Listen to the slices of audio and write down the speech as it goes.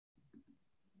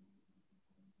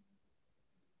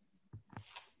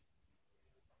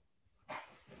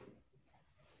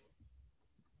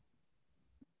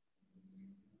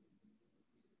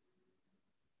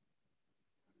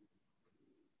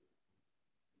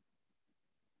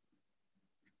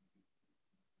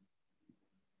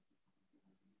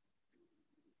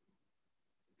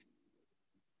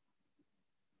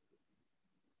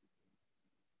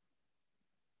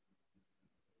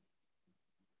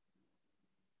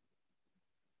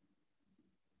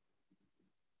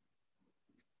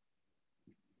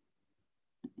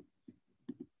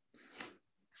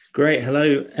Great.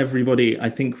 Hello, everybody. I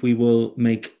think we will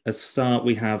make a start.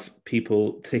 We have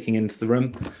people ticking into the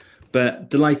room, but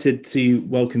delighted to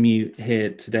welcome you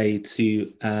here today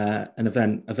to an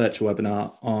event, a virtual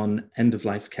webinar on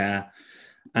end-of-life care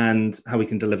and how we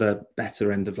can deliver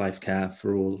better end-of-life care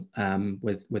for all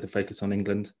with a focus on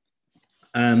England.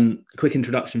 A quick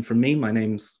introduction from me. My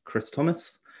name's Chris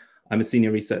Thomas. I'm a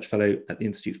Senior Research Fellow at the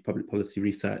Institute for Public Policy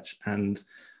Research, and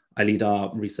I lead our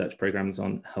research programs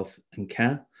on health and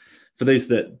care. For those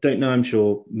that don't know, I'm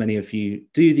sure many of you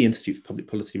do, the Institute for Public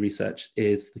Policy Research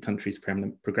is the country's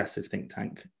preeminent progressive think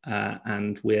tank,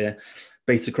 and we're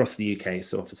based across the UK,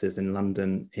 so offices in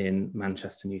London, in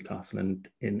Manchester, Newcastle, and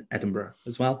in Edinburgh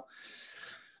as well.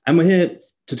 And we're here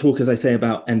to talk, as I say,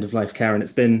 about end-of-life care, and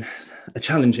it's been a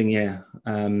challenging year.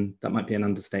 That might be an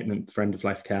understatement for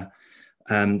end-of-life care.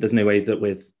 There's no way that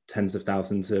with tens of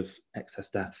thousands of excess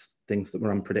deaths, things that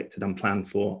were unpredicted, unplanned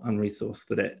for, unresourced,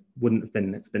 that it wouldn't have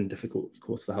been. It's been difficult, of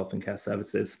course, for health and care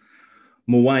services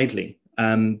more widely.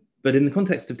 But in the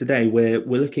context of today, we're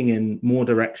looking in more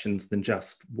directions than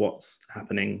just what's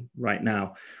happening right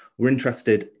now. We're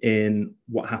interested in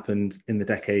what happened in the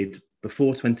decade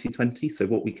before 2020, so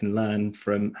what we can learn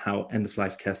from how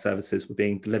end-of-life care services were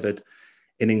being delivered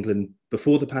in England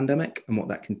before the pandemic and what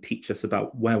that can teach us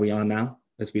about where we are now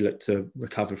as we look to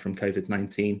recover from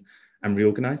COVID-19 and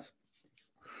reorganise.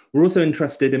 We're also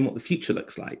interested in what the future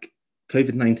looks like.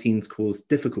 COVID-19's caused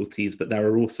difficulties, but there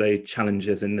are also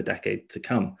challenges in the decade to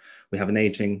come. We have an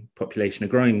ageing population, a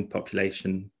growing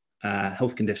population,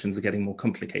 health conditions are getting more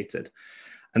complicated.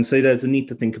 And so there's a need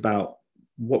to think about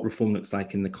what reform looks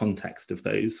like in the context of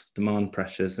those demand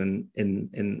pressures and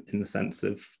in the sense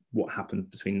of what happened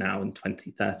between now and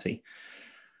 2030.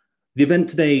 The event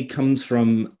today comes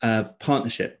from a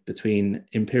partnership between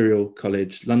Imperial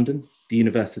College London, the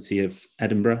University of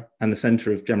Edinburgh, and the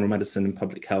Centre of General Medicine and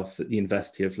Public Health at the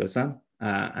University of Lausanne,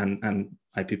 and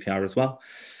IPPR as well.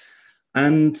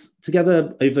 And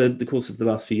together, over the course of the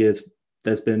last few years,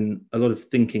 there's been a lot of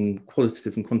thinking,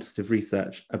 qualitative and quantitative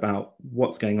research about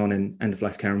what's going on in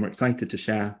end-of-life care, and we're excited to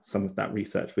share some of that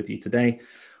research with you today.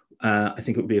 I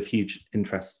think it would be of huge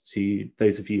interest to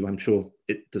those of you, I'm sure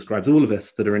it describes all of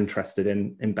us, that are interested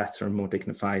in better and more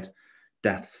dignified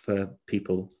deaths for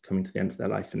people coming to the end of their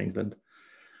life in England.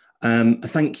 A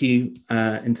thank you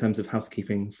in terms of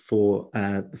housekeeping for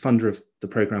the funder of the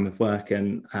programme of work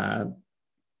and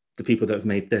the people that have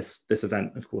made this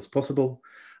event, of course, possible.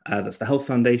 That's the Health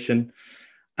Foundation.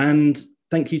 And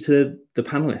thank you to the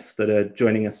panelists that are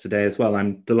joining us today as well.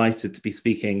 I'm delighted to be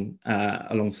speaking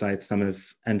alongside some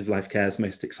of end-of-life care's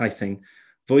most exciting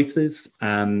voices.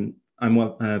 I'm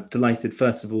delighted,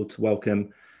 first of all, to welcome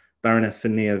Baroness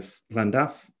Finlay of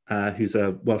Llandaff, who's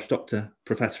a Welsh doctor,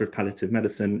 Professor of Palliative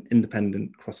Medicine,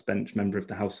 independent crossbench member of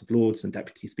the House of Lords and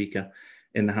Deputy Speaker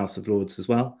in the House of Lords as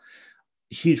well.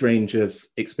 Huge range of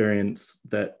experience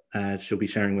that she'll be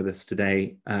sharing with us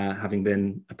today, having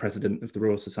been a president of the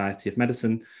Royal Society of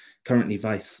Medicine, currently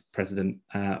vice president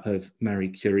of Marie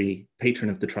Curie, patron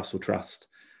of the Trussell Trust,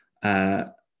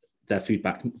 their food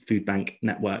bank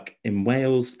network in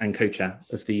Wales, and co-chair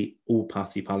of the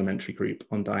all-party parliamentary group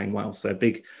on Dying Well. So a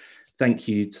big thank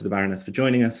you to the Baroness for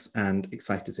joining us, and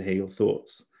excited to hear your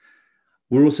thoughts.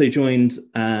 We're also joined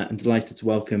and delighted to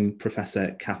welcome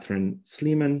Professor Catherine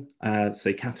Sleeman.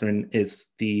 So Catherine is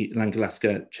the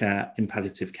Langalaska Chair in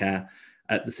Palliative Care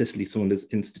at the Cicely Saunders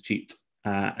Institute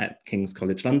at King's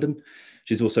College London.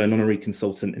 She's also an honorary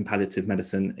consultant in palliative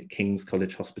medicine at King's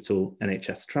College Hospital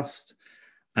NHS Trust.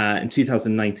 In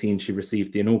 2019, she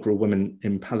received the inaugural Women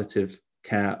in Palliative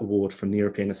Care Award from the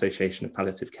European Association of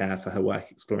Palliative Care for her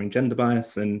work exploring gender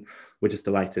bias, and we're just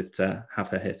delighted to have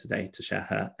her here today to share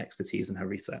her expertise and her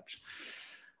research.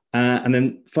 And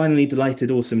then finally,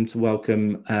 delighted, awesome to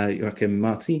welcome Joachim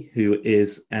Marti, who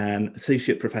is an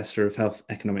Associate Professor of Health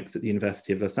Economics at the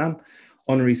University of Lausanne,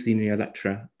 Honorary Senior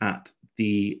Lecturer at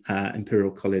the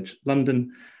Imperial College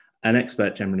London, an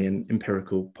expert generally in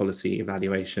empirical policy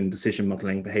evaluation, decision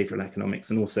modelling, behavioural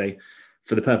economics, and also,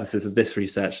 for the purposes of this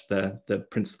research, the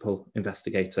principal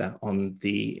investigator on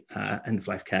the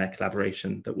end-of-life care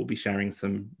collaboration that will be sharing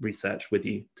some research with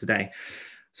you today.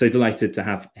 So delighted to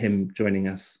have him joining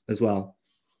us as well.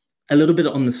 A little bit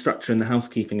on the structure and the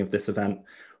housekeeping of this event.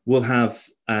 We'll have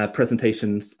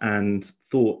presentations and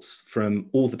thoughts from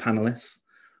all the panelists,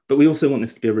 but we also want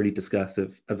this to be a really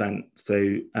discursive event.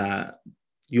 So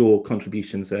your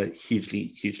contributions are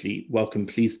hugely welcome.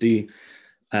 Please do.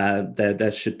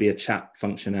 There should be a chat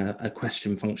function, a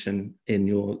question function in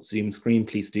your Zoom screen.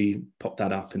 Please do pop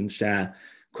that up and share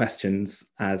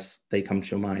questions as they come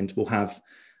to your mind. We'll have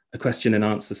a question and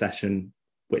answer session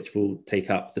which will take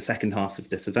up the second half of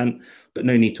this event, but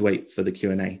no need to wait for the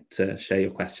Q&A to share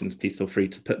your questions. Please feel free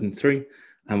to put them through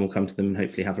and we'll come to them and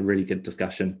hopefully have a really good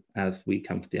discussion as we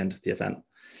come to the end of the event.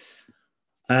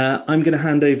 I'm going to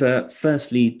hand over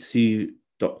firstly to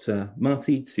Dr.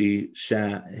 Marty to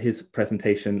share his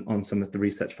presentation on some of the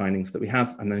research findings that we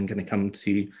have, and then going to come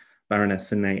to Baroness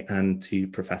Finlay and to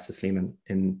Professor Sleeman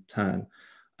in turn.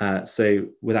 So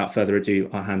without further ado,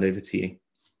 I'll hand over to you.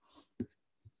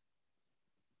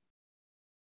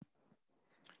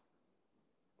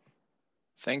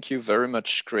 Thank you very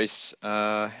much, Chris.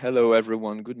 Hello,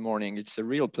 everyone. Good morning. It's a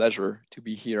real pleasure to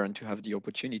be here and to have the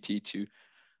opportunity to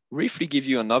briefly give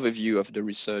you an overview of the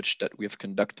research that we have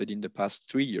conducted in the past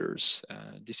 3 years.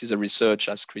 This is a research,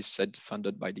 as Chris said,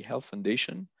 funded by the Health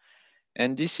Foundation.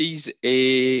 And this is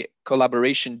a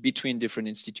collaboration between different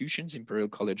institutions, Imperial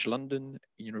College London,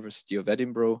 University of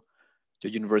Edinburgh, the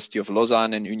University of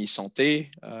Lausanne and Unisanté,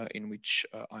 in which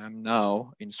I am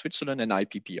now in Switzerland, and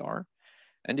IPPR.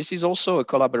 And this is also a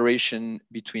collaboration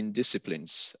between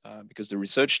disciplines because the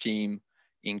research team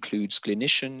includes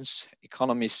clinicians,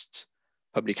 economists,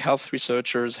 public health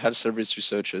researchers, health service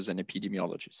researchers, and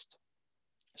epidemiologists.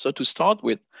 So to start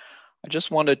with, I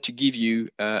just wanted to give you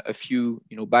a few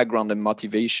background and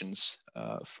motivations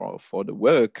for the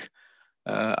work.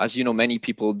 As you know, many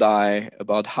people die,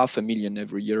 about 500,000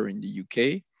 every year in the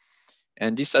UK.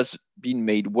 And this has been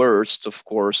made worse, of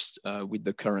course, with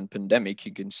the current pandemic.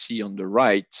 You can see on the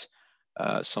right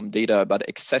some data about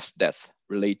excess death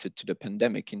related to the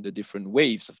pandemic in the different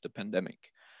waves of the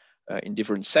pandemic, in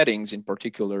different settings, in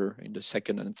particular in the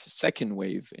second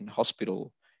wave, in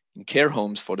hospital, in care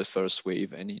homes for the first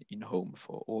wave, and in home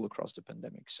for all across the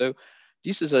pandemic. So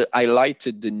this has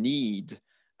highlighted the need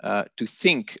to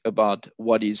think about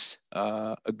what is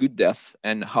a good death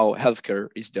and how healthcare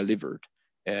is delivered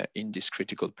in this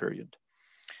critical period.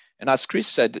 And as Chris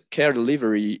said, care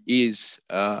delivery is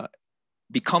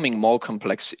becoming more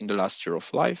complex in the last year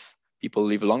of life. People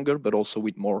live longer, but also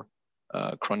with more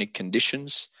chronic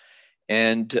conditions.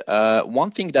 And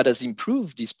one thing that has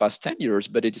improved these past 10 years,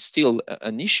 but it is still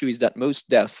an issue, is that most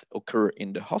deaths occur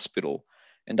in the hospital,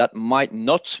 and that might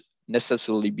not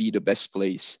necessarily be the best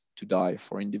place to die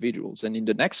for individuals. And in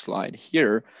the next slide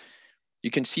here, you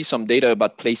can see some data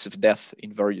about place of death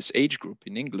in various age groups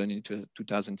in England in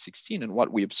 2016. And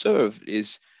what we observed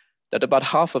is that about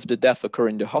half of the deaths occur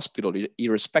in the hospital,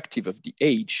 irrespective of the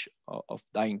age of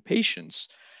dying patients.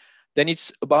 Then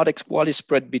it's about what is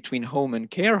spread between home and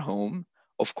care home.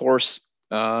 Of course,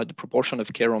 the proportion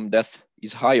of care home death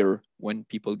is higher when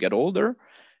people get older,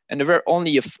 and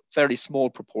only a fairly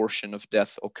small proportion of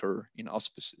death occur in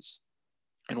hospices.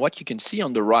 And what you can see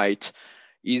on the right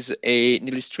is an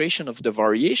illustration of the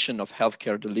variation of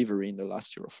healthcare delivery in the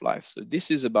last year of life. So this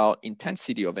is about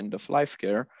intensity of end-of-life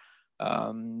care.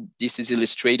 This is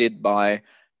illustrated by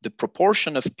the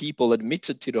proportion of people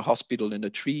admitted to the hospital in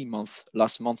the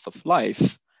last month of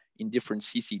life in different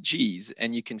CCGs.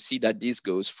 And you can see that this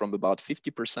goes from about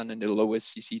 50% in the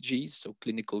lowest CCGs, so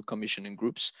clinical commissioning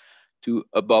groups, to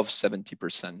above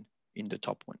 70% in the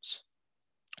top ones.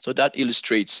 So that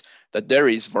illustrates that there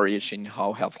is variation in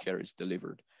how healthcare is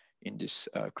delivered in this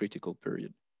critical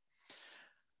period.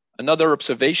 Another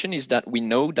observation is that we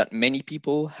know that many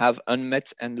people have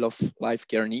unmet end-of-life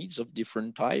care needs of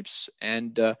different types,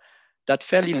 and that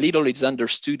fairly little is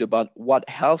understood about what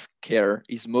healthcare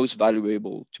is most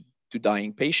valuable to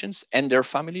dying patients and their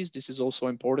families. This is also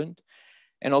important.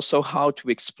 And also how to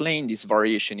explain this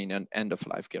variation in an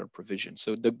end-of-life care provision.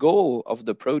 So the goal of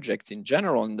the project in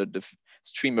general, and the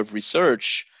stream of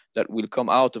research that will come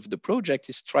out of the project,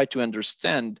 is try to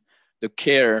understand the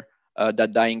care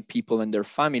that dying people and their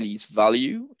families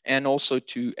value, and also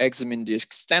to examine the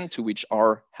extent to which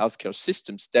our healthcare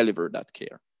systems deliver that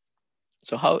care.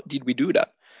 So how did we do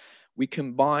that? We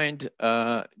combined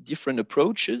different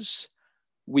approaches.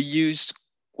 We used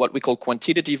what we call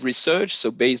quantitative research, so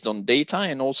based on data,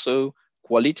 and also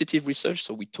qualitative research,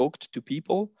 so we talked to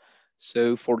people.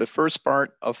 So for the first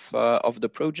part of the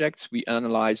project, we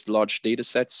analyzed large data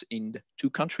sets in 2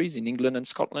 countries, in England and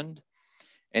Scotland.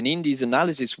 And in these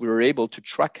analyses, we were able to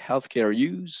track healthcare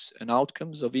use and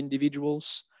outcomes of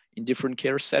individuals in different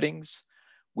care settings.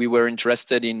 We were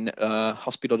interested in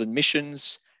hospital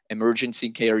admissions, emergency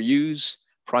care use,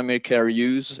 primary care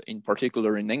use, in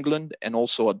particular in England, and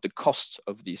also at the cost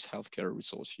of these healthcare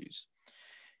resource use.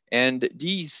 And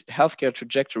these healthcare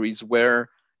trajectories were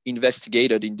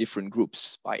investigated in different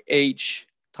groups by age,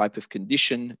 type of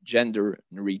condition, gender,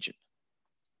 and region.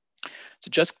 So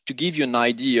just to give you an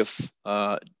idea of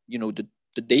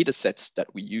the data sets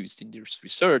that we used in this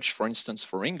research, for instance,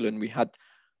 for England, we had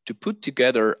to put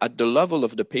together at the level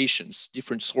of the patients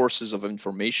different sources of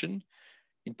information.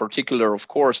 In particular, of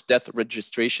course, death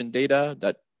registration data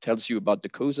that tells you about the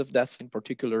cause of death, in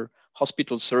particular,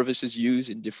 hospital services used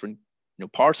in different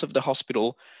parts of the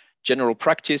hospital, general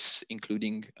practice,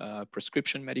 including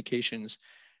prescription medications,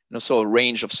 and also a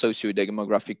range of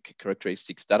socio-demographic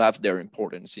characteristics that have their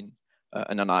importance in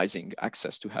analyzing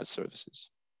access to health services.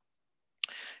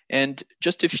 And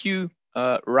just a few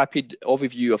rapid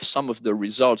overview of some of the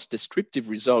results, descriptive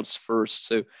results first.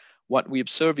 So what we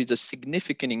observe is a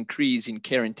significant increase in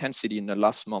care intensity in the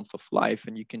last month of life.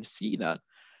 And you can see that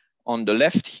on the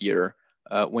left here,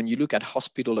 when you look at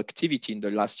hospital activity in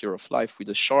the last year of life with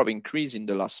a sharp increase in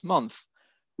the last month,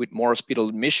 with more hospital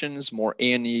admissions, more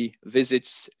A&E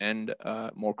visits, and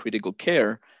more critical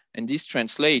care. And this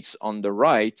translates on the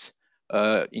right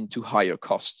into higher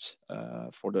costs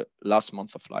for the last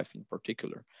month of life in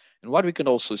particular. And what we can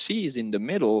also see is in the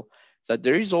middle that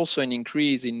there is also an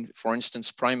increase in, for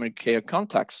instance, primary care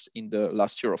contacts in the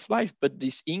last year of life, but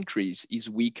this increase is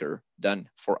weaker than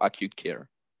for acute care.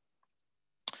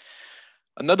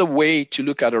 Another way to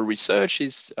look at our research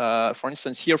is, for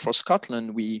instance, here for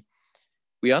Scotland, we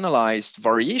analyzed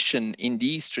variation in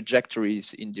these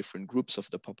trajectories in different groups of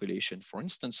the population. For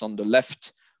instance, on the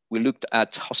left, we looked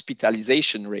at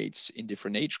hospitalization rates in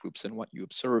different age groups. And what you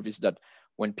observe is that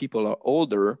when people are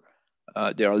older,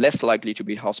 they are less likely to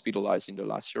be hospitalized in the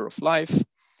last year of life.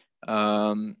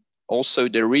 Also,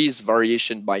 there is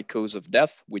variation by cause of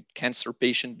death, with cancer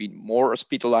patients being more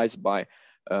hospitalized by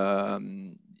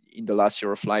in the last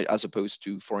year of life, as opposed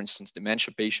to, for instance,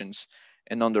 dementia patients.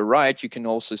 And on the right, you can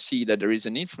also see that there is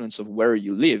an influence of where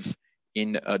you live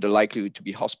in the likelihood to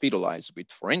be hospitalized,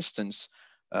 with, for instance,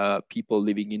 people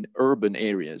living in urban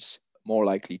areas more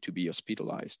likely to be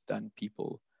hospitalized than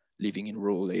people living in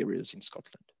rural areas in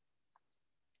Scotland.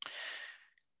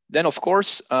 Then, of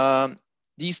course,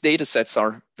 these data sets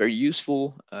are very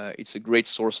useful. It's a great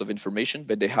source of information,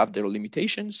 but they have their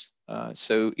limitations.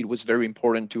 So it was very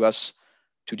important to us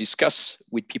to discuss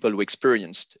with people who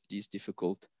experienced these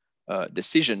difficult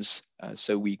decisions.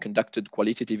 So we conducted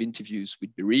qualitative interviews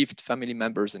with bereaved family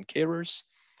members and carers.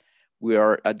 We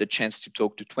had the chance to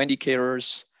talk to 20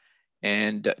 carers,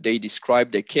 and they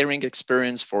described their caring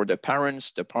experience for their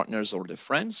parents, their partners, or their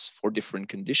friends for different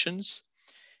conditions.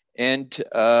 And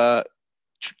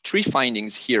three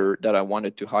findings here that I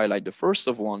wanted to highlight. The first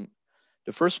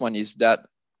one is that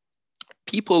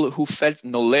people who felt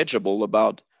knowledgeable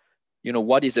about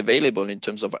what is available in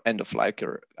terms of end-of-life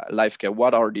care,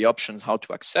 what are the options, how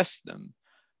to access them,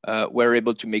 were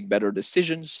able to make better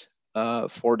decisions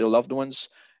for their loved ones,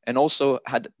 and also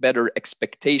had better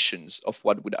expectations of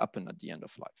what would happen at the end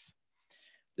of life.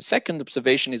 The second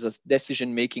observation is that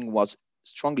decision-making was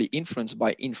strongly influenced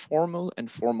by informal and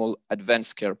formal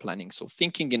advanced care planning. So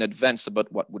thinking in advance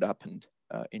about what would happen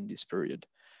in this period.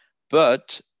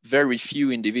 But very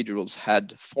few individuals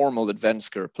had formal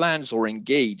advanced care plans or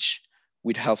engage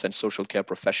with health and social care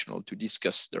professionals to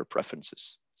discuss their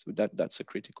preferences. So that's a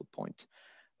critical point,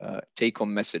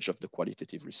 take-home message of the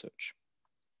qualitative research.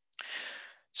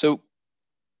 So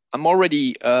I'm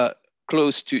already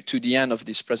close to the end of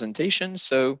this presentation.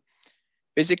 So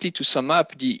basically, to sum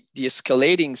up, the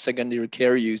escalating secondary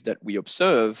care use that we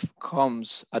observe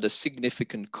comes at a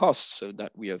significant cost, so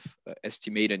that we have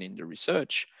estimated in the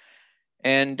research.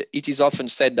 And it is often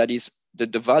said that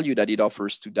the value that it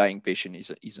offers to dying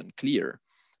patients is unclear.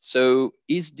 So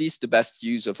is this the best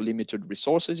use of limited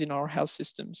resources in our health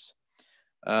systems?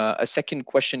 A second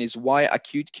question is why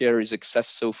acute care is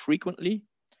accessed so frequently?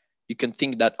 You can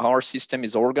think that our system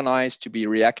is organized to be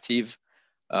reactive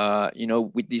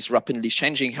with these rapidly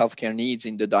changing healthcare needs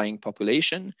in the dying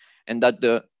population, and that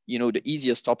the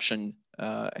easiest option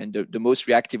and the most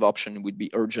reactive option would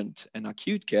be urgent and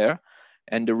acute care.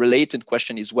 And the related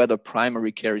question is whether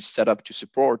primary care is set up to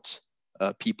support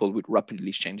people with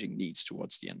rapidly changing needs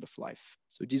towards the end of life.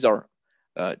 So these are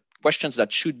questions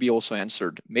that should be also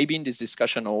answered, maybe in this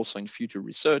discussion, or also in future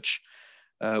research.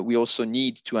 We also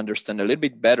need to understand a little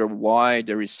bit better why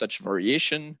there is such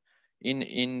variation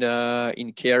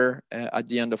in care at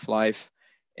the end of life,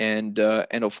 and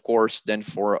of course, then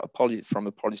from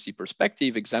a policy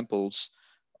perspective, examples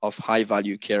of high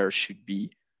value care should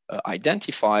be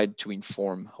identified to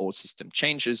inform whole system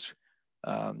changes.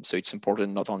 So it's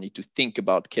important not only to think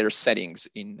about care settings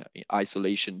in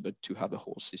isolation, but to have a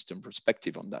whole system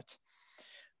perspective on that.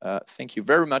 Thank you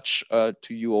very much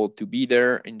to you all to be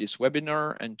there in this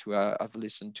webinar and to have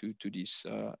listened to this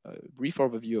brief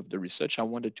overview of the research. I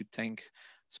wanted to thank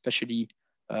especially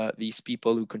these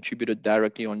people who contributed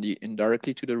directly or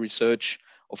indirectly to the research.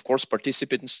 Of course,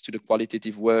 participants to the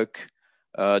qualitative work,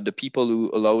 the people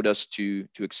who allowed us to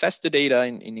access the data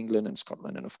in England and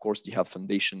Scotland, and of course the Health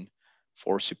Foundation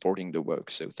for supporting the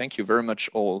work. So thank you very much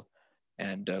all,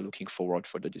 and looking forward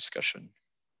for the discussion.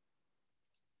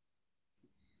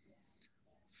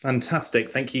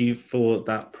 Fantastic. Thank you for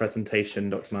that presentation,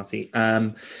 Dr. Marty.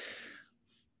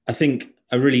 I think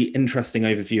a really interesting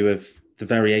overview of the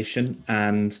variation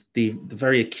and the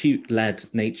very acute-led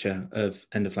nature of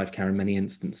end-of-life care in many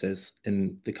instances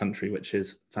in the country, which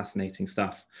is fascinating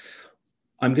stuff.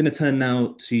 I'm going to turn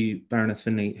now to Baroness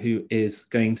Finlay, who is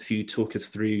going to talk us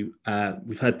through,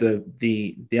 we've heard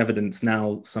the evidence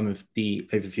now, some of the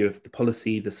overview of the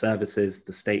policy, the services,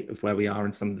 the state of where we are,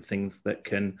 and some of the things that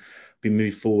can be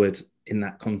moved forward in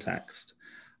that context.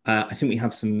 I think we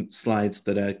have some slides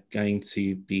that are going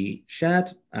to be shared.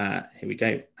 Here we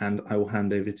go. And I will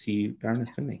hand over to you,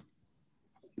 Baroness Finlay.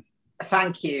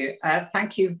 Thank you.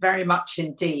 Thank you very much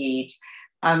indeed.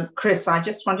 Chris, I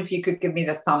just wonder if you could give me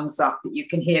the thumbs up that you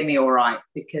can hear me all right,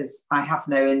 because I have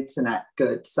no internet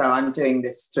good. So I'm doing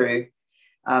this through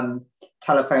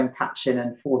telephone patching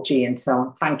and 4G and so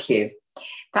on. Thank you.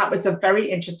 That was a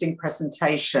very interesting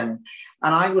presentation.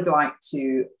 And I would like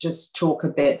to just talk a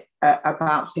bit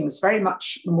about things very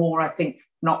much more, I think,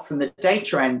 not from the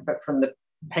data end, but from the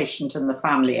patient and the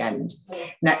family end.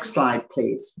 Next slide,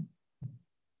 please.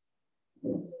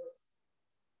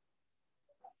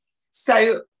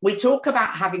 So we talk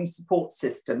about having support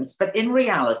systems, but in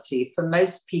reality, for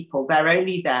most people, they're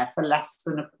only there for less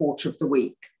than a quarter of the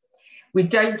week. We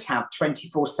don't have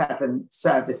 24/7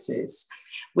 services.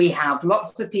 We have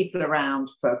lots of people around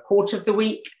for a quarter of the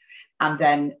week, and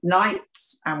then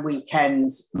nights and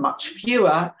weekends, much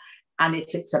fewer. And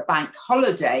if it's a bank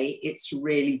holiday, it's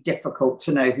really difficult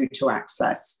to know who to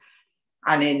access.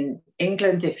 And in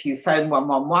England, if you phone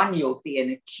 111, you'll be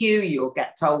in a queue, you'll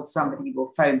get told somebody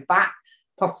will phone back,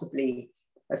 possibly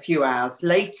a few hours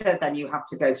later, then you have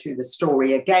to go through the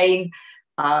story again.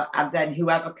 And then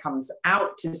whoever comes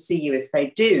out to see you, if they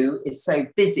do, is so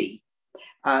busy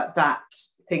that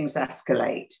things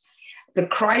escalate. The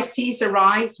crises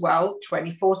arise, well,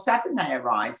 24/7 they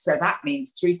arise. So that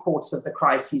means 3/4 of the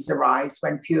crises arise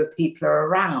when fewer people are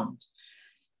around.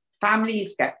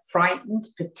 Families get frightened,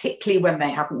 particularly when they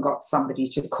haven't got somebody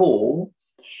to call.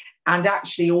 And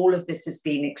actually all of this has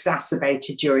been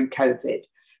exacerbated during COVID,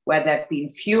 where there have been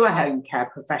fewer home care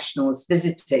professionals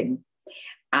visiting.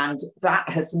 And that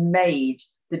has made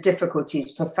the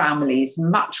difficulties for families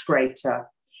much greater,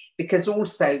 because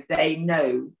also they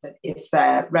know that if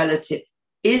their relative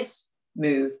is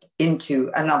moved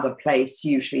into another place,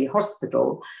 usually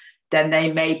hospital, then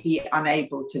they may be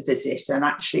unable to visit. And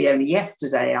actually only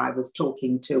yesterday I was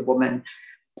talking to a woman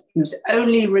whose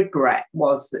only regret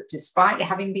was that despite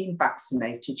having been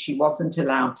vaccinated, she wasn't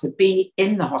allowed to be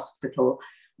in the hospital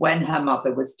when her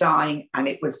mother was dying, and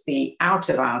it was the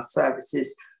out-of-hours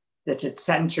services that had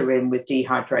sent her in with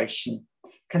dehydration.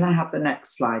 Can I have the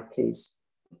next slide, please?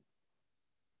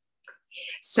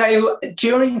 So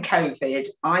during COVID,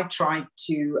 I tried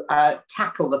to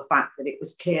tackle the fact that it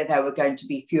was clear there were going to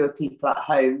be fewer people at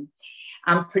home,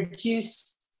 and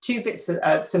produce two bits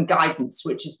of some guidance,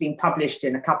 which has been published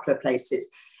in a couple of places,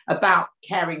 about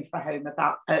caring for home,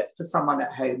 about for someone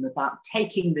at home, about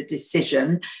taking the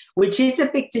decision, which is a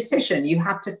big decision. You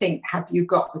have to think, have you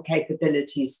got the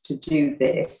capabilities to do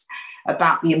this?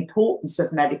 About the importance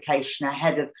of medication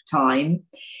ahead of time.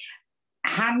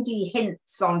 Handy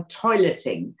hints on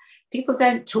toileting. People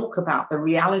don't talk about the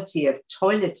reality of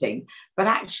toileting, but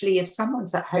actually if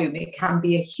someone's at home, it can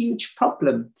be a huge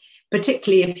problem,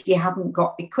 particularly if you haven't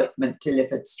got equipment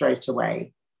delivered straight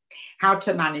away. How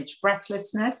to manage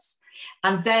breathlessness.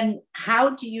 And then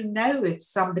how do you know if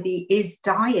somebody is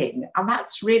dying? And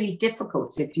that's really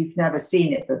difficult if you've never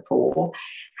seen it before.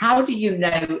 How do you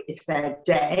know if they're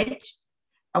dead?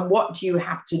 And what do you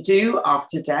have to do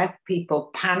after death? People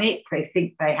panic, they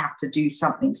think they have to do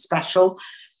something special.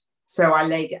 So I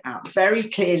laid it out very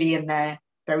clearly in there,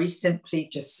 very simply,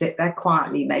 just sit there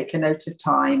quietly, make a note of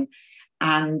time,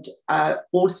 and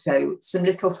also some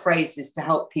little phrases to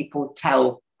help people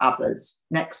tell others.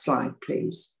 Next slide,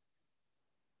 please.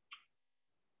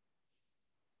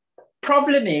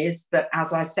 Problem is that,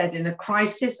 as I said, in a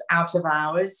crisis, out of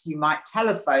hours, you might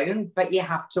telephone, but you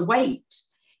have to wait.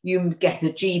 You get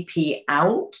a GP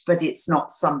out, but it's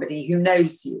not somebody who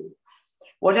knows you.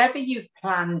 Whatever you've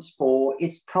planned for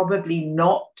is probably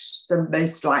not the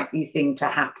most likely thing to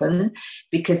happen,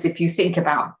 because if you think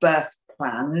about birth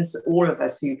plans, all of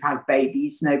us who've had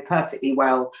babies know perfectly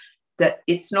well that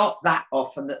it's not that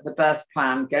often that the birth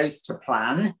plan goes to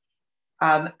plan.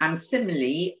 And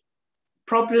similarly,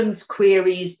 problems,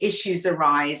 queries, issues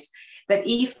arise. that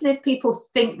even if people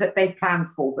think that they plan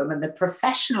for them and the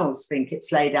professionals think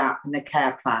it's laid out in the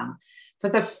care plan, for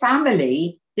the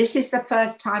family, this is the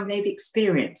first time they've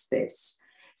experienced this.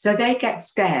 So they get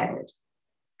scared.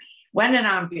 When an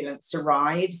ambulance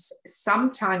arrives,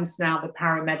 sometimes now the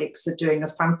paramedics are doing a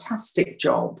fantastic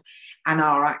job and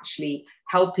are actually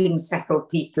helping settle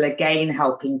people again,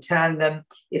 helping turn them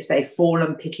if they've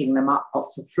fallen, picking them up off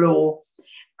the floor,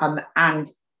 and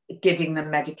giving them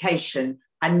medication,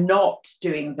 and not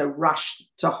doing the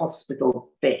rushed to hospital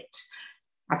bit.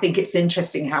 I think it's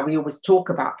interesting how we always talk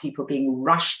about people being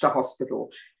rushed to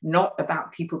hospital, not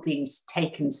about people being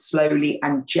taken slowly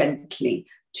and gently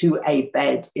to a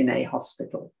bed in a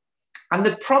hospital. And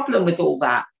the problem with all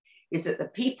that is that the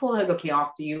people who are looking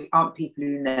after you aren't people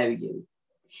who know you.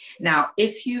 Now,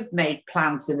 if you've made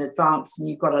plans in advance and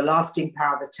you've got a lasting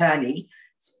power of attorney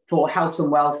for health and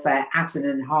welfare at an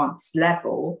enhanced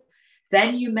level,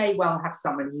 then you may well have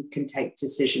someone who can take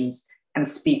decisions and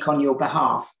speak on your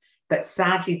behalf. But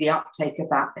sadly, the uptake of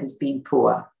that has been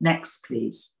poor. Next,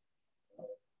 please.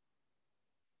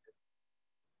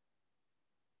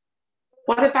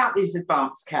 What about these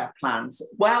advanced care plans?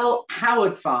 Well, how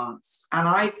advanced? And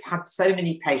I've had so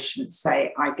many patients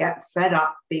say, I get fed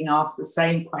up being asked the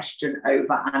same question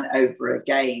over and over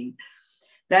again.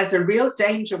 There's a real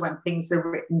danger when things are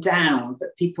written down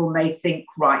that people may think,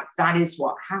 right, that is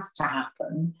what has to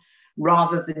happen,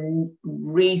 rather than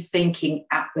rethinking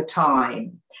at the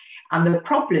time. And the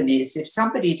problem is, if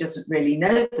somebody doesn't really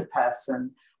know the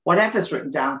person, whatever's written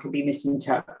down can be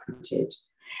misinterpreted.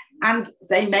 And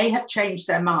they may have changed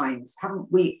their minds.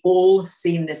 Haven't we all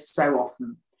seen this so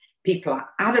often? People are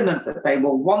adamant that they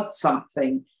will want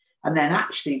something, and then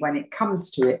actually when it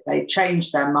comes to it, they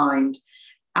change their mind.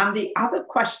 And the other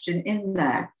question in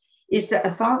there is that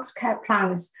advanced care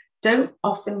plans don't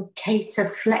often cater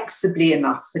flexibly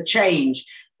enough for change.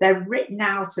 They're written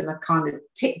out in a kind of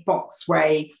tick box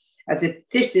way, as if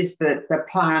this is the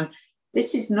plan.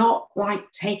 This is not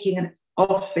like taking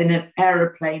off in an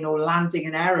aeroplane or landing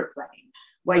an aeroplane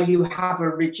where you have a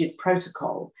rigid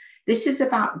protocol. This is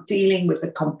about dealing with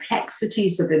the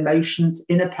complexities of emotions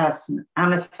in a person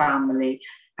and a family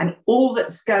and all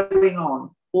that's going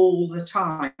on all the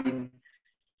time.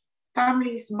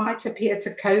 Families might appear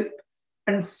to cope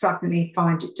and suddenly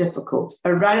find it difficult.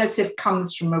 A relative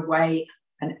comes from away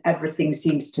and everything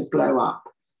seems to blow up.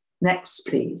 Next,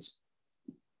 please.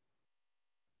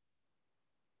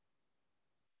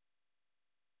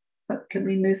 Can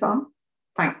we move on?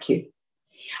 Thank you.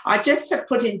 I just have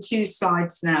put in 2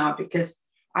 slides now because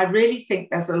I really think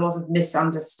there's a lot of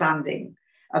misunderstanding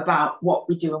about what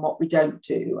we do and what we don't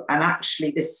do. And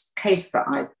actually this case that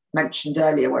I mentioned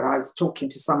earlier when I was talking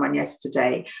to someone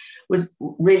yesterday was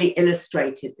really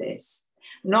illustrated this.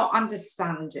 Not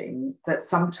understanding that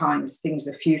sometimes things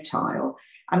are futile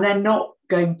and they're not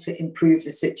going to improve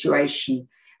the situation.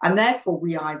 And therefore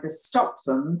we either stop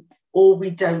them or we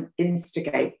don't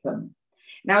instigate them.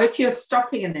 Now, if you're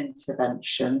stopping an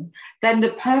intervention, then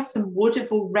the person would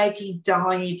have already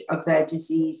died of their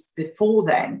disease before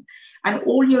then. And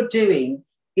all you're doing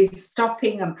is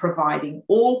stopping and providing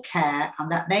all care,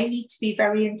 and that may need to be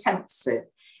very intensive.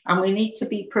 And we need to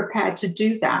be prepared to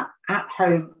do that at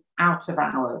home, out of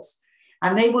hours.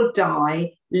 And they will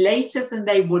die later than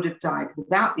they would have died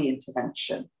without the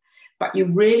intervention. But you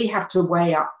really have to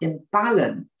weigh up in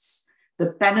balance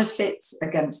the benefits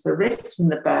against the risks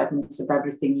and the burdens of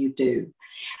everything you do.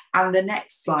 And the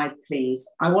next slide, please.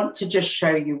 I want to just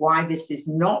show you why this is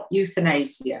not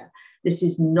euthanasia. This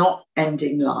is not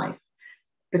ending life.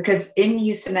 Because in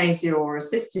euthanasia or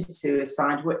assisted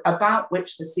suicide, about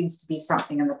which there seems to be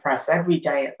something in the press every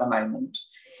day at the moment,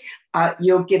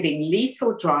 you're giving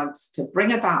lethal drugs to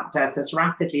bring about death as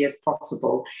rapidly as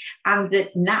possible. And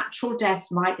that natural death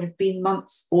might have been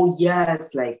months or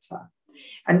years later.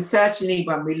 And certainly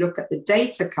when we look at the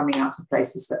data coming out of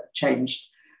places that have changed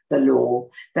the law,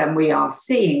 then we are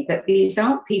seeing that these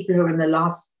aren't people who are in the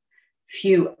last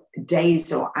few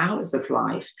days or hours of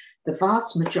life. The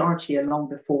vast majority are long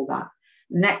before that.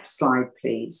 Next slide,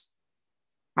 please.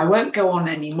 I won't go on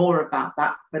any more about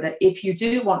that, but if you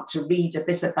do want to read a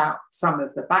bit about some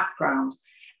of the background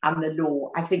and the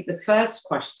law, I think the first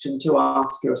question to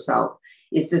ask yourself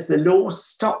is, does the law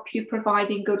stop you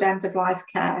providing good end-of-life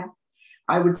care?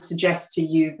 I would suggest to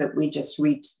you that we just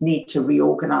need to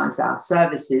reorganize our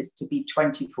services to be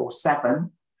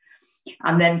 24/7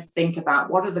 and then think about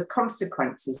what are the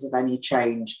consequences of any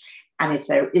change. And if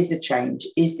there is a change,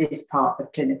 is this part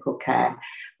of clinical care?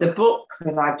 The book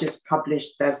that I've just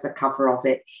published, there's the cover of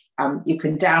it. You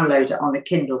can download it on a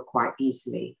Kindle quite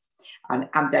easily. And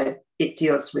then it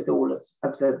deals with all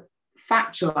of the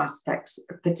factual aspects,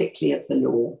 particularly of the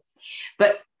law.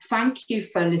 But thank you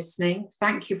for listening.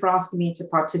 Thank you for asking me to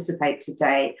participate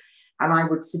today. And I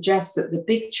would suggest that the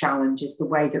big challenge is the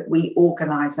way that we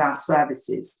organise our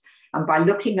services. And by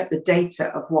looking at the data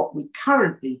of what we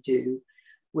currently do,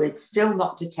 we're still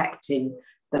not detecting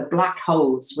the black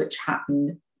holes which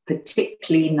happen,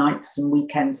 particularly nights and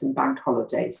weekends and bank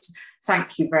holidays.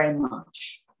 Thank you very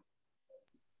much.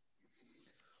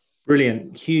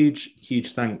 Brilliant.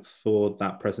 Huge thanks for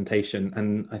that presentation.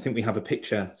 And I think we have a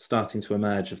picture starting to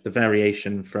emerge of the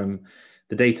variation from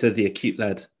the data, the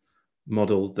acute-led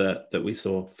model that we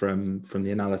saw from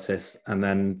the analysis, and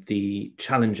then the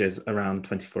challenges around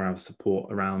 24-hour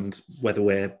support, around whether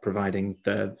we're providing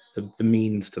the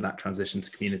means to that transition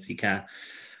to community care.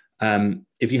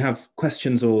 If you have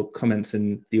questions or comments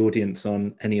in the audience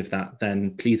on any of that,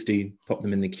 then please do pop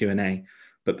them in the Q&A.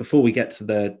 But before we get to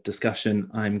the discussion,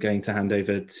 I'm going to hand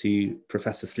over to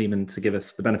Professor Sleeman to give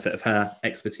us the benefit of her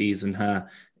expertise and her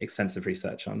extensive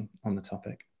research on the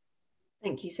topic.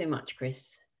 Thank you so much,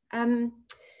 Chris.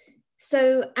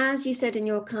 So as you said in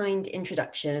your kind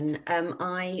introduction,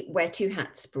 I wear two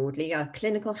hats broadly: a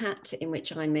clinical hat, in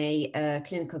which I'm a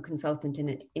clinical consultant in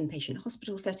an inpatient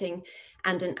hospital setting,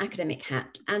 and an academic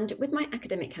hat. And with my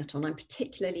academic hat on, I'm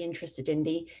particularly interested in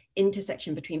the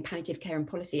intersection between palliative care and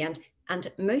policy, and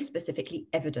most specifically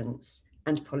evidence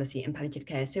and policy and palliative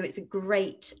care. So it's a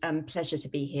great pleasure to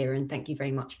be here, and thank you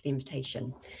very much for the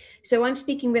invitation. So I'm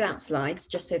speaking without slides,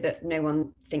 just so that no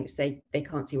one thinks they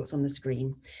can't see what's on the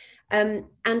screen. And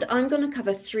I'm going to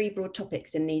cover three broad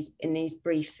topics in these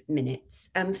brief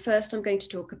minutes. First, I'm going to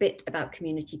talk a bit about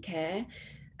community care,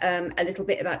 a little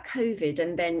bit about COVID,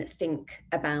 and then think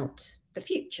about the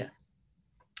future.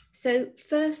 So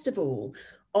first of all,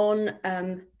 on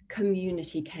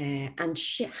community care and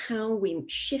how we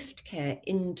shift care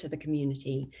into the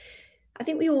community. I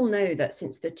think we all know that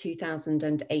since the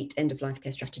 2008 end-of-life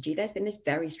care strategy, there's been this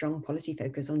very strong policy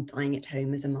focus on dying at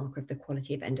home as a marker of the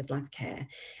quality of end-of-life care.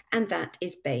 And that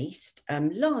is based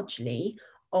largely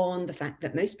on the fact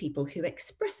that most people who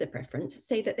express a preference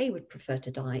say that they would prefer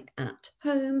to die at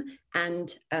home,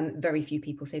 and very few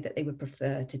people say that they would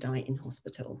prefer to die in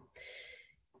hospital.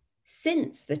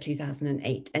 Since the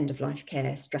 2008 end-of-life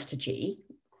care strategy,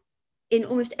 in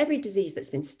almost every disease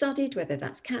that's been studied, whether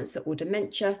that's cancer or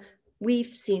dementia, we've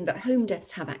seen that home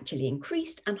deaths have actually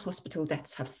increased and hospital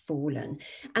deaths have fallen.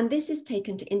 And this is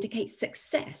taken to indicate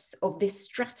success of this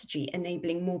strategy,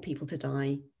 enabling more people to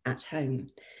die at home.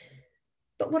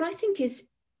 But what I think is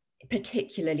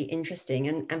particularly interesting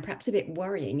and perhaps a bit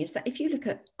worrying is that if you look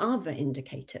at other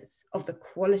indicators of the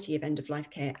quality of end-of-life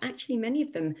care, actually many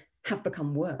of them have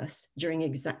become worse during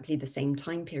exactly the same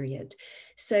time period.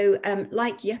 So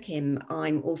like Joachim,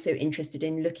 I'm also interested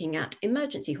in looking at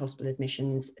emergency hospital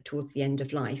admissions towards the end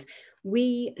of life.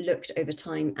 We looked over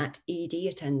time at ED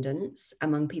attendance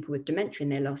among people with dementia in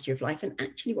their last year of life. And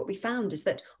actually what we found is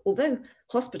that although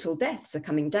hospital deaths are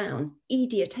coming down,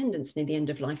 ED attendance near the end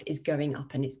of life is going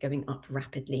up, and it's going up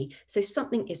rapidly. So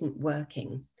something isn't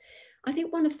working. I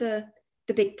think one of the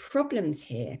big problems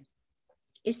here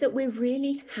is that we're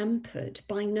really hampered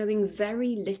by knowing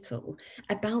very little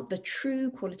about the true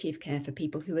quality of care for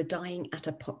people who are dying at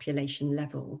a population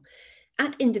level.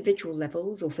 At individual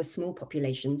levels, or for small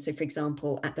populations, so for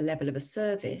example, at the level of a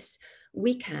service,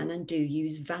 we can and do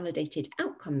use validated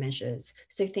outcome measures.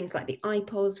 So things like the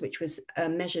IPOS, which was a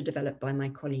measure developed by my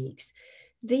colleagues.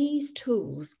 These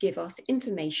tools give us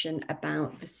information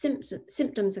about the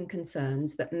symptoms and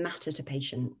concerns that matter to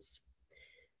patients.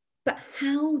 But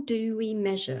how do we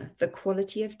measure the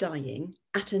quality of dying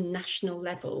at a national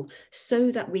level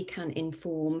so that we can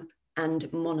inform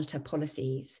and monitor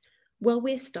policies? Well,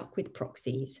 we're stuck with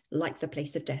proxies like the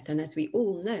place of death. And as we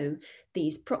all know,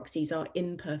 these proxies are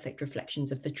imperfect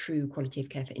reflections of the true quality of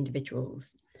care for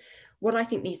individuals. What I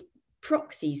think these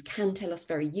proxies can tell us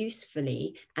very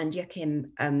usefully, and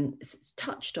Joachim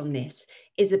touched on this,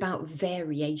 is about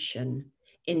variation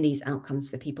in these outcomes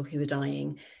for people who are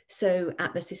dying. So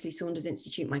at the Cicely Saunders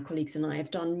Institute, my colleagues and I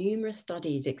have done numerous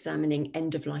studies examining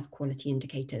end-of-life quality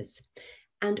indicators.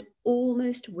 And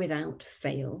almost without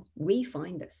fail, we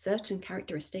find that certain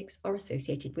characteristics are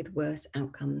associated with worse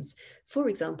outcomes. For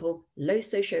example, low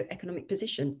socioeconomic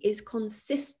position is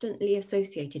consistently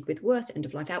associated with worse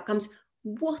end-of-life outcomes,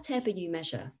 whatever you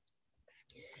measure.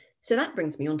 So that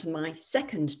brings me on to my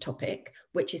second topic,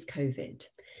 which is COVID.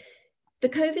 The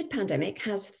COVID pandemic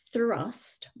has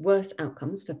thrust worse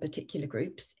outcomes for particular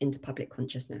groups into public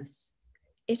consciousness.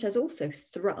 It has also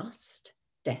thrust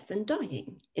death and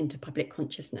dying into public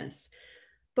consciousness.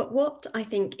 But what I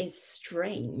think is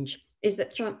strange is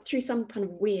that through some kind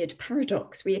of weird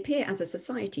paradox, we appear as a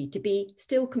society to be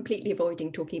still completely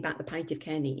avoiding talking about the palliative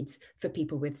care needs for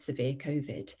people with severe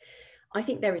COVID. I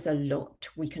think there is a lot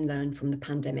we can learn from the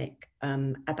pandemic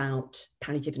about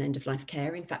palliative and end-of-life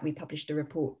care. In fact, we published a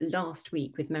report last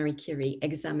week with Marie Curie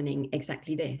examining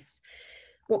exactly this.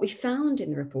 What we found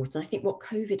in the report, and I think what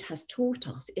COVID has taught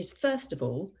us, is first of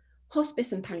all,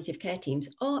 hospice and palliative care teams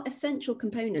are essential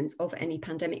components of any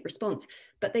pandemic response,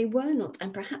 but they were not,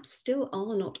 and perhaps still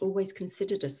are not, always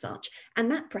considered as such.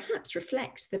 And that perhaps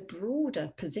reflects the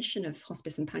broader position of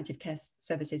hospice and palliative care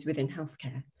services within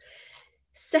healthcare.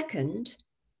 Second,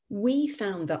 we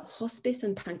found that hospice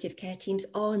and palliative care teams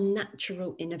are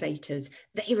natural innovators.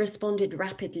 They responded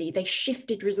rapidly. They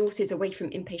shifted resources away from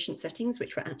inpatient settings,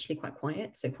 which were actually quite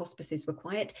quiet, so hospices were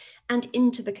quiet, and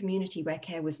into the community where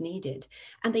care was needed.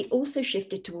 And they also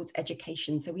shifted towards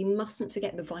education. So we mustn't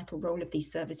forget the vital role of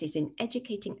these services in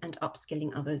educating and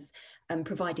upskilling others,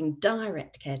 providing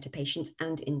direct care to patients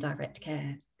and indirect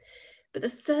care. But the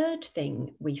third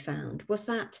thing we found was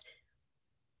that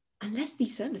unless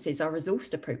these services are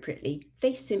resourced appropriately,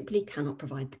 they simply cannot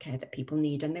provide the care that people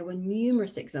need. And there were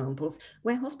numerous examples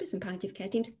where hospice and palliative care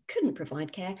teams couldn't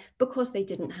provide care because they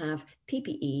didn't have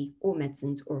PPE or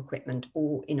medicines or equipment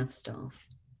or enough staff.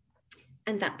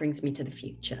 And that brings me to the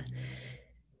future.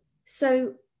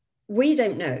 So we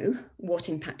don't know what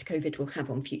impact COVID will have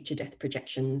on future death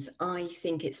projections. I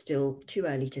think it's still too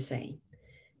early to say.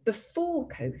 Before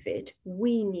COVID,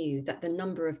 we knew that the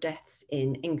number of deaths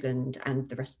in England and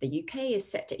the rest of the UK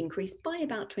is set to increase by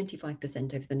about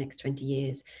 25% over the next 20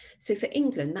 years. So for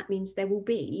England, that means there will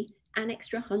be an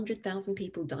extra 100,000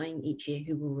 people dying each year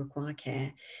who will require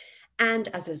care. And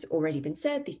as has already been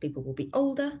said, these people will be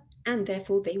older, and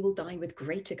therefore they will die with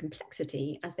greater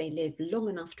complexity as they live long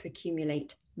enough to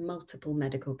accumulate multiple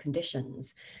medical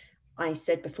conditions. I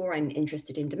said before I'm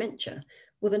interested in dementia.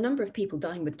 Well, the number of people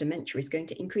dying with dementia is going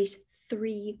to increase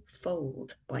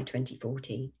threefold by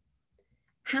 2040.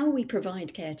 How we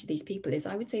provide care to these people is,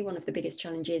 I would say, one of the biggest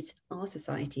challenges our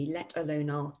society, let alone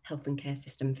our health and care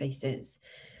system, faces.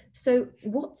 So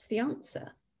what's the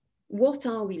answer? What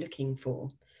are we looking for?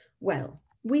 Well,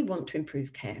 we want to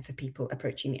improve care for people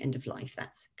approaching the end of life,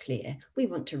 that's clear. We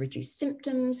want to reduce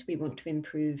symptoms. We want to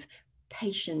improve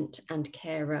patient and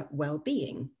carer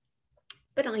well-being.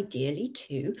 But ideally,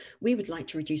 too, we would like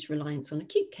to reduce reliance on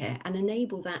acute care and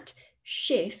enable that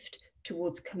shift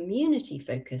towards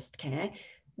community-focused care,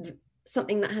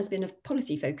 something that has been a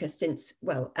policy focus since,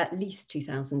 well, at least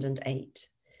 2008.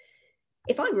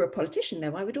 If I were a politician,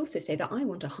 though, I would also say that I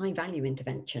want a high-value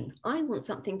intervention. I want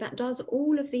something that does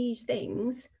all of these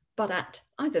things, but at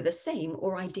either the same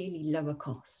or ideally lower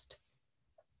cost.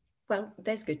 Well,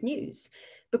 there's good news,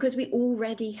 because we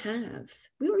already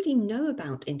know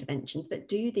about interventions that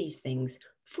do these things.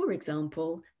 For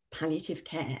example, palliative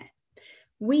care.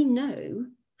 We know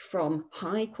from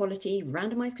high quality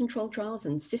randomized controlled trials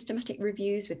and systematic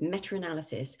reviews with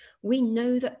meta-analysis, we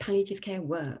know that palliative care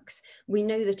works. We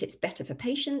know that it's better for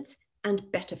patients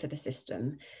and better for the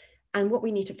system. And what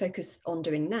we need to focus on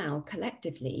doing now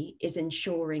collectively is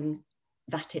ensuring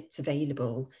that it's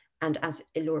available. And as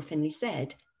Laura Finlay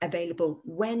said, available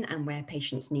when and where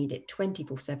patients need it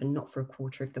 24/7, not for a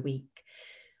quarter of the week.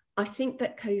 I think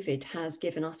that COVID has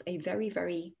given us a very,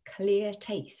 very clear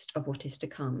taste of what is to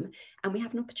come, and we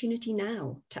have an opportunity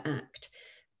now to act.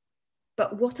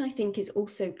 But what I think is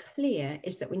also clear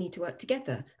is that we need to work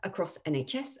together across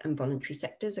NHS and voluntary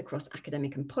sectors, across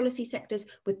academic and policy sectors,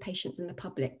 with patients and the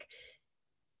public,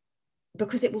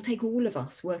 because it will take all of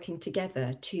us working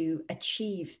together to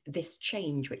achieve this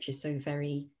change, which is so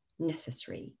very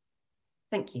necessary.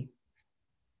 Thank you.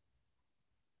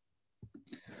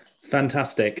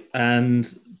 Fantastic.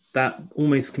 And that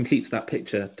almost completes that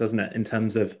picture, doesn't it, in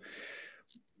terms of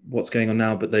what's going on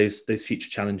now, but those future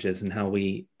challenges and how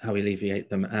we alleviate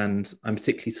them. And I'm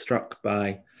particularly struck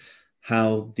by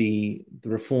how the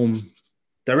reform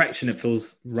direction, it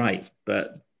feels right,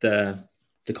 but the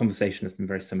conversation has been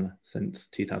very similar since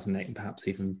 2008 and perhaps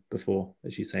even before,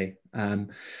 as you say.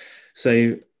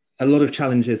 So a lot of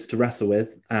challenges to wrestle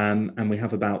with, and we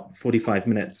have about 45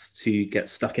 minutes to get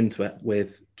stuck into it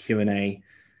with Q&A.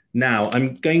 Now,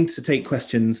 I'm going to take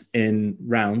questions in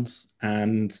rounds,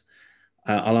 and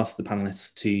I'll ask the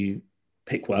panelists to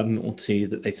pick one or two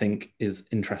that they think is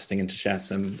interesting and to share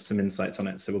some insights on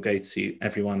it. So we'll go to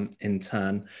everyone in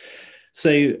turn.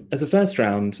 So as a first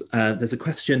round, there's a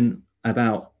question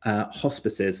about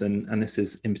hospices, and this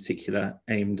is in particular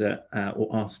aimed at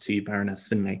or asked to Baroness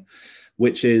Finlay,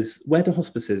 which is, where do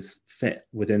hospices fit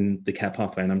within the care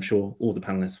pathway? And I'm sure all the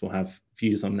panelists will have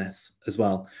views on this as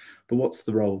well. But what's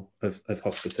the role of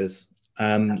hospices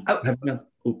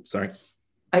Sorry.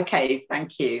 Okay,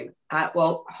 thank you.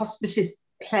 Well, hospices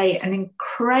play an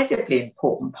incredibly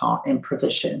important part in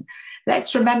provision.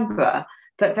 Let's remember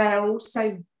that they're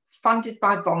also funded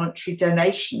by voluntary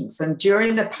donations. And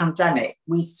during the pandemic,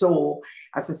 we saw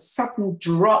as a sudden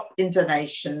drop in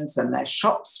donations and their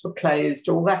shops were closed,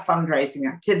 all their fundraising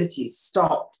activities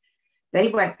stopped, they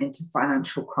went into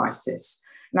financial crisis.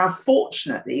 Now,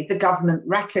 fortunately, the government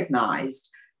recognised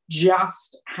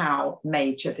just how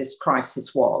major this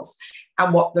crisis was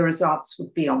and what the results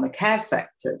would be on the care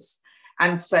sectors,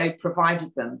 and so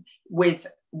provided them with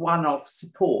one-off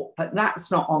support, but that's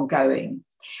not ongoing.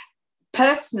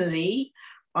 Personally,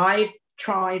 I've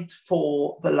tried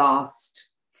for the last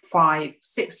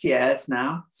 6 years,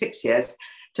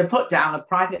 to put down a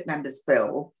private member's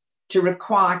bill to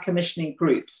require commissioning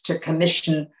groups to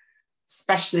commission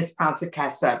specialist palliative care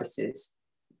services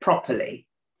properly.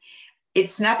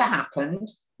 It's never happened.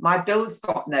 My bill's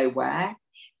got nowhere.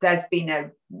 There's been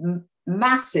a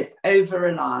massive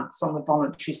over-reliance on the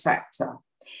voluntary sector.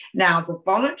 Now, the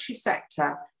voluntary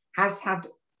sector has had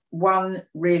one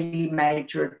really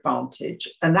major advantage,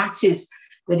 and that is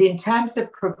that in terms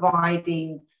of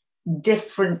providing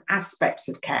different aspects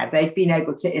of care, they've been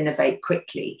able to innovate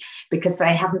quickly because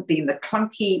they haven't been the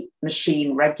clunky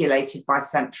machine regulated by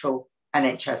central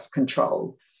NHS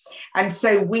control. And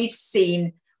so we've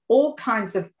seen all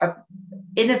kinds of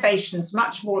innovations,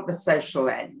 much more at the social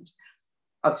end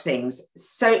of things.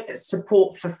 So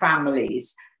support for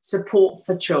families, support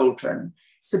for children,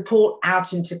 support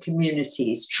out into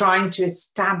communities, trying to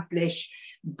establish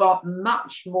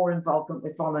much more involvement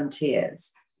with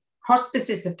volunteers.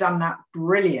 Hospices have done that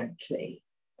brilliantly.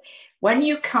 When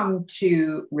you come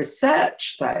to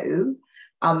research, though,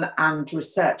 and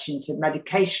research into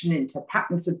medication, into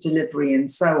patterns of delivery and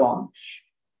so on,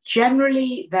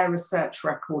 generally their research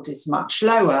record is much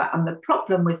lower. And the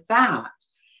problem with that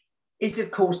is, of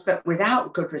course, that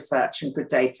without good research and good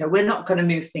data, we're not going to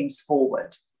move things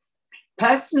forward.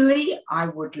 Personally, I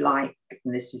would like,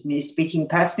 and this is me speaking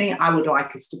personally, I would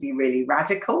like us to be really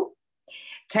radical.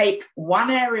 Take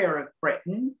one area of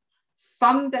Britain,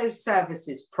 fund those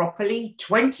services properly,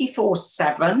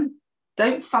 24/7.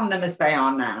 Don't fund them as they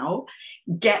are now.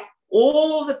 Get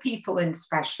all the people in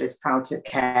specialist palliative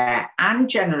care and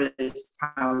generalist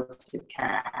palliative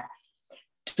care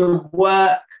to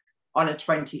work on a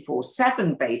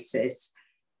 24/7 basis,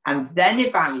 and then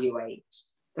evaluate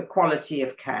the quality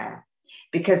of care.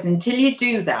 Because until you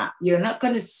do that, you're not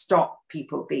going to stop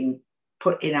people being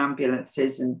put in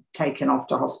ambulances and taken off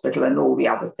to hospital and all the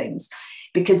other things,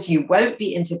 because you won't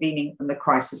be intervening when the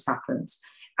crisis happens.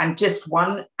 And just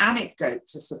one anecdote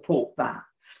to support that,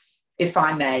 if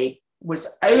I may, was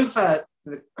over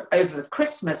the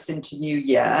Christmas into New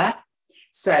Year.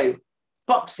 So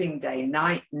Boxing Day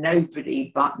night,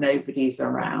 nobody's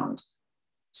around.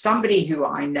 Somebody who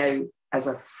I know as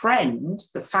a friend,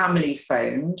 the family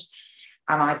phoned,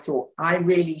 and I thought, I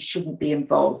really shouldn't be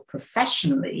involved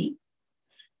professionally,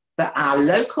 but our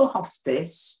local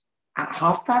hospice at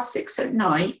 6:30 at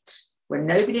night, when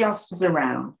nobody else was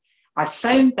around, I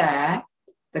phoned there.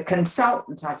 The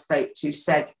consultant I spoke to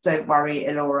said, don't worry,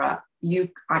 Elora,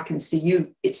 I can see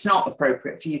you. It's not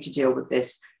appropriate for you to deal with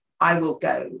this. I will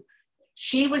go.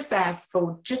 She was there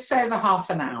for just over half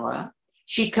an hour.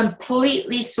 She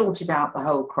completely sorted out the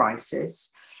whole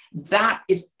crisis. That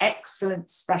is excellent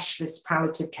specialist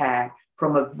palliative care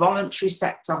from a voluntary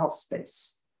sector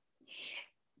hospice.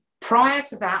 Prior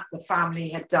to that, the family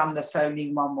had done the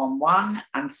phoning 111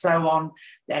 and so on.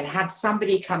 They'd had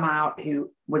somebody come out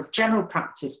who was general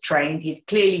practice trained. He'd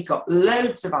clearly got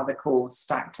loads of other calls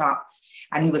stacked up,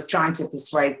 and he was trying to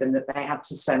persuade them that they had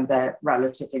to send their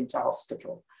relative into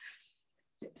hospital.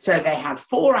 So they had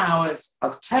 4 hours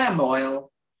of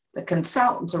turmoil. The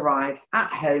consultant arrived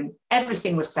at home,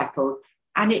 everything was settled,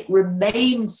 and it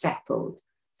remained settled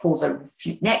for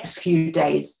the next few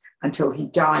days until he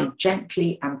died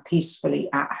gently and peacefully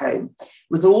at home,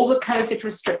 with all the COVID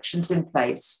restrictions in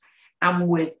place, and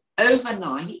with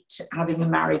overnight having a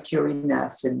Marie Curie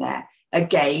nurse in there,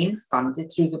 again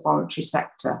funded through the voluntary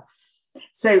sector.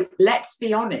 So let's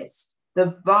be honest,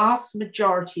 the vast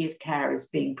majority of care is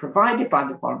being provided by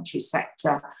the voluntary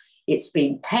sector. It's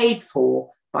being paid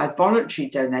for by voluntary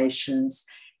donations,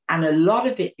 and a lot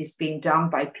of it is being done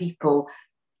by people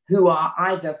who are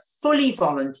either fully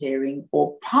volunteering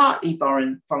or partly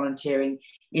volunteering,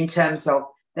 in terms of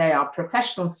they are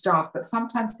professional staff, but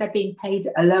sometimes they're being paid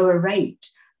a lower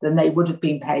rate than they would have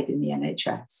been paid in the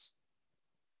NHS.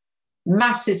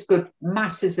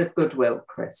 Masses of goodwill,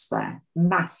 Chris, there,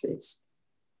 masses.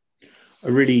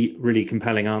 a really, really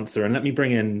compelling answer. And let me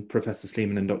bring in Professor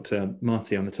Sleeman and Dr.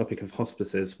 Marty on the topic of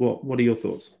hospices. What are your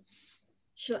thoughts?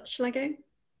 Shall I go?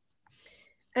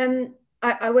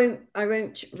 I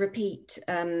won't repeat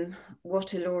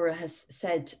what Alora has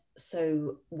said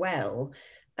so well.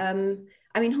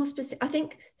 I mean, hospice, I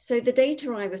think, so the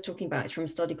data I was talking about is from a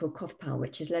study called COFPAL,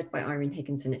 which is led by Irene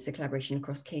Higginson. It's a collaboration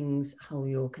across King's, Hull,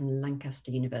 York and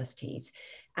Lancaster universities.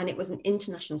 And it was an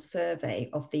international survey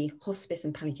of the hospice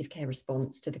and palliative care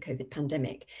response to the COVID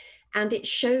pandemic. And it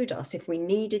showed us, if we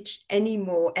needed any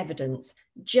more evidence,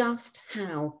 just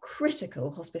how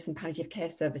critical hospice and palliative care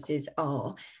services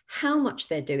are, how much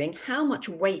they're doing, how much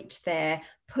weight they're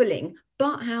pulling,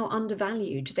 but how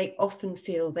undervalued they often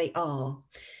feel they are.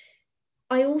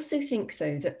 I also think,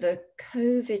 though, that the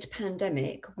COVID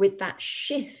pandemic, with that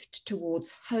shift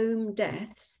towards home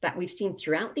deaths that we've seen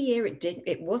throughout the year,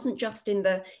 it wasn't just in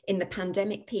the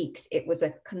pandemic peaks, it was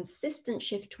a consistent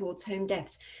shift towards home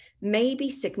deaths, maybe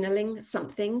signaling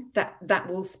something that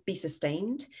will be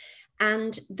sustained.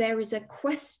 And there is a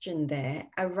question there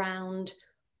around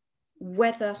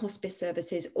whether hospice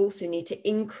services also need to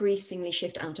increasingly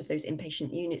shift out of those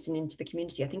inpatient units and into the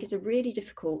community. I think it's a really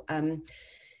difficult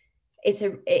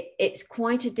it's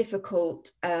quite a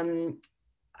difficult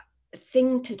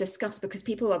thing to discuss, because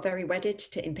people are very wedded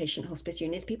to inpatient hospice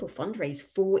units. People fundraise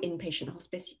for inpatient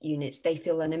hospice units. They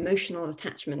feel an emotional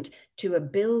attachment to a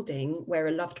building where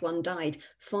a loved one died,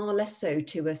 far less so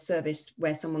to a service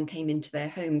where someone came into their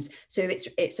homes. So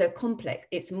it's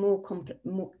a more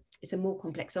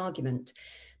complex argument.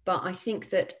 But I think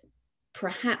that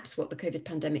perhaps what the COVID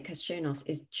pandemic has shown us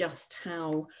is just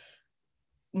how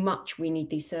much we need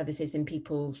these services in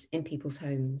people's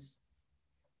homes.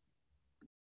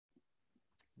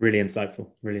 Really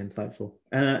insightful, really insightful.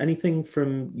 Anything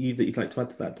from you that you'd like to add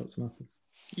to that, Dr. Martin?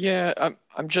 Yeah,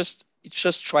 it's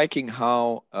just striking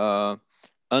how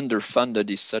underfunded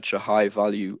is such a high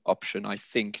value option, I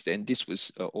think. And this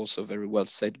was also very well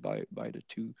said by the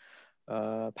two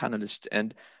panelists.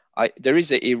 And there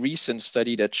is a recent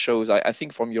study that shows, I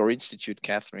think from your institute,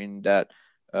 Catherine, that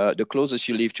the closest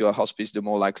you live to a hospice, the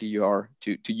more likely you are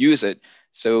to use it.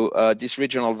 So this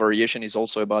regional variation is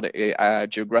also about a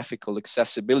geographical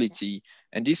accessibility.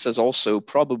 And this is also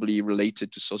probably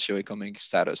related to socioeconomic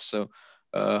status. So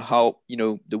how,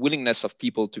 the willingness of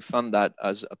people to fund that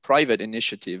as a private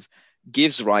initiative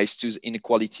gives rise to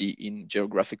inequality in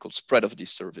geographical spread of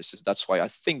these services. That's why I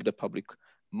think the public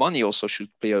money also should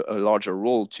play a larger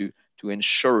role to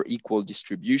ensure equal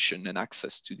distribution and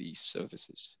access to these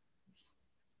services.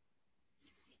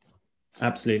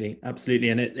 Absolutely, absolutely,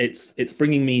 and it's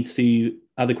bringing me to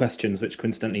other questions, which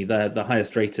coincidentally they're the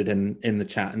highest rated in the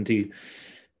chat, and do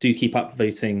keep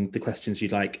upvoting the questions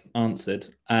you'd like answered,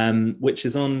 which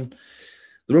is on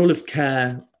the role of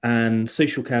care and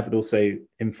social care, but also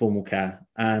informal care.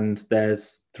 And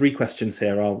there's 3 questions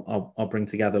here I'll bring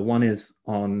together. One is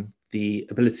on the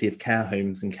ability of care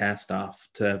homes and care staff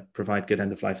to provide good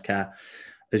end-of-life care.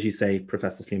 As you say,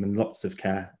 Professor Sleeman, lots of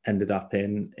care ended up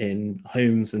in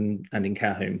homes and in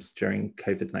care homes during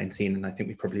COVID-19. And I think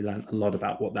we probably learned a lot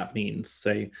about what that means.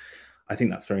 So I think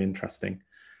that's very interesting.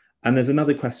 And there's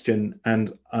another question,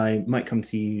 and I might come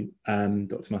to you,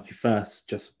 Dr. Marty, first,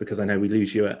 just because I know we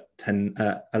lose you at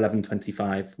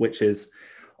 11:25, which is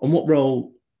on what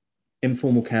role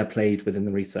informal care played within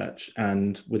the research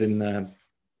and within the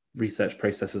research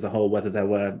process as a whole, whether there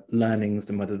were learnings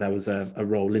and whether there was a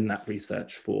role in that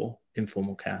research for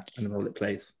informal care and the role it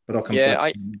plays. But I'll come to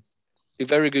that. A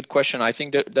very good question. I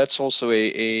think that's also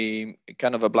a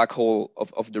kind of a black hole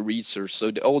of the research.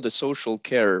 So all the social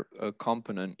care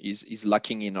component is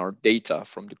lacking in our data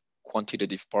from the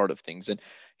quantitative part of things. And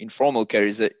informal care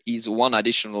is one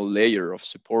additional layer of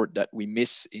support that we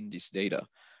miss in this data.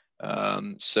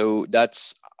 So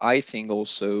that's, I think,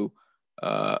 also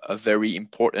a very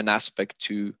important aspect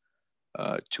to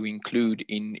include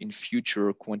in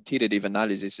future quantitative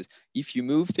analysis. If you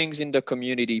move things in the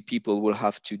community, people will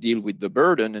have to deal with the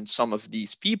burden, and some of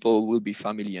these people will be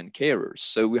family and carers.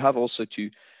 So we have also to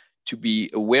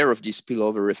be aware of these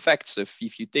spillover effects.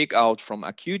 If you take out from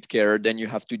acute care, then you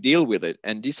have to deal with it.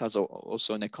 And this has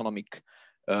also an economic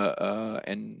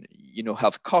and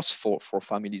have costs for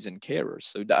families and carers.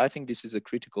 So I think this is a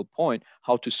critical point,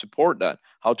 how to support that,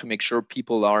 how to make sure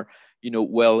people are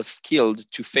well skilled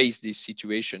to face these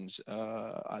situations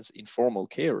as informal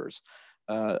carers.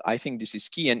 I think this is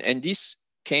key, and this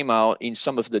came out in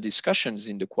some of the discussions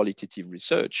in the qualitative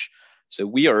research. So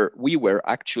we were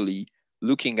actually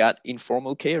looking at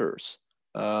informal carers,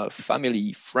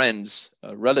 family, friends,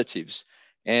 relatives,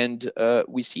 and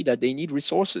we see that they need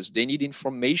resources, they need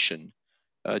information,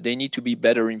 they need to be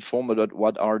better informed about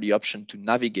what are the options to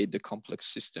navigate the complex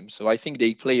system. So I think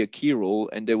they play a key role,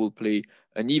 and they will play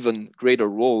an even greater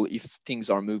role if things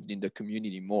are moved in the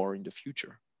community more in the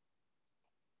future.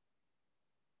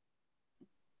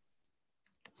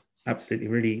 Absolutely,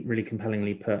 really, really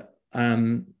compellingly put.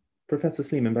 Professor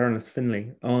Sleeman, Baroness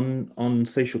Finlay, on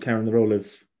social care and the role of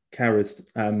carers,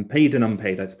 paid and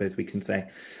unpaid, I suppose we can say.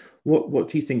 What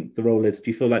do you think the role is?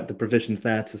 Do you feel like the provision's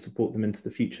there to support them into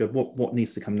the future? What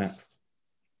needs to come next?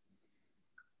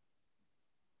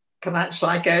 Shall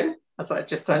I go, as I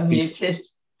just unmuted?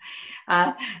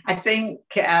 I think,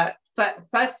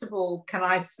 first of all, can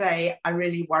I say I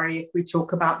really worry if we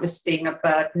talk about this being a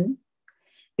burden,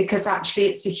 because actually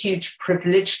it's a huge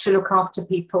privilege to look after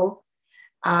people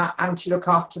and to look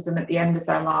after them at the end of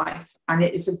their life. And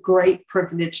it is a great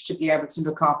privilege to be able to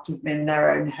look after them in their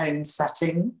own home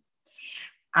setting.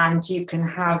 And you can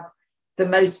have the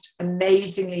most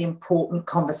amazingly important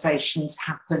conversations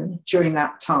happen during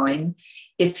that time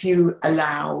if you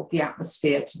allow the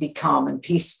atmosphere to be calm and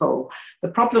peaceful. The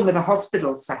problem with a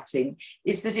hospital setting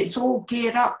is that it's all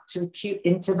geared up to acute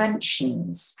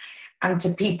interventions and to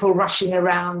people rushing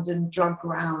around and drug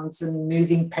rounds and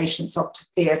moving patients off to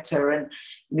theatre and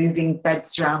moving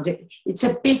beds around. It's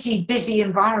a busy, busy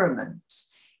environment.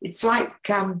 It's like,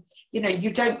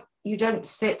 you don't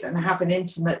sit and have an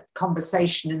intimate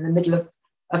conversation in the middle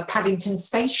of Paddington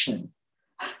Station.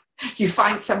 You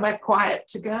find somewhere quiet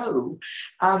to go.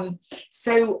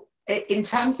 So in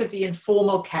terms of the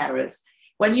informal carers,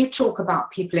 when you talk about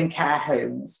people in care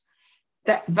homes,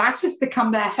 that has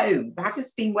become their home. That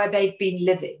has been where they've been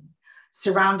living,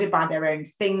 surrounded by their own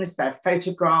things, their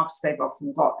photographs. They've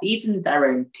often got even their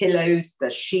own pillows,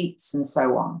 the sheets, and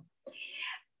so on.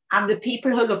 And the people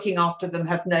who are looking after them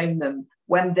have known them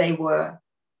when they were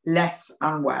less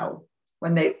unwell,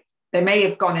 when they may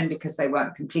have gone in because they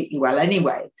weren't completely well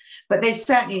anyway, but they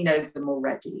certainly know them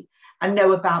already and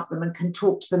know about them and can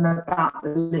talk to them about the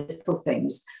little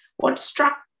things. What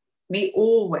struck me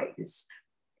always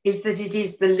is that it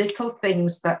is the little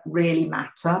things that really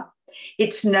matter.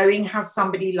 It's knowing how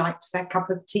somebody likes their cup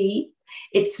of tea.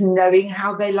 It's knowing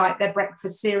how they like their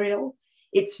breakfast cereal.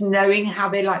 It's knowing how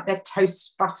they like their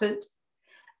toast buttered.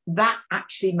 That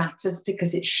actually matters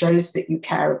because it shows that you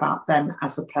care about them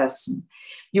as a person.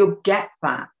 You'll get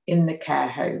that in the care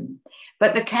home.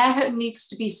 But the care home needs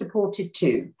to be supported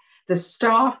too. The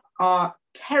staff are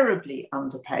terribly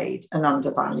underpaid and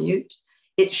undervalued.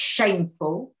 It's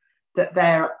shameful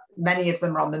that many of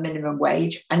them are on the minimum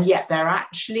wage, and yet they're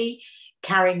actually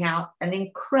carrying out an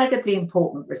incredibly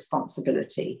important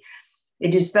responsibility.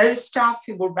 It is those staff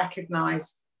who will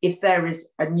recognise if there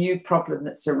is a new problem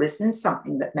that's arisen,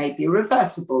 something that may be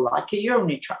reversible, like a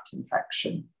urinary tract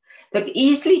infection, that are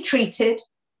easily treated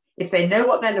if they know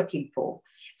what they're looking for.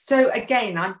 So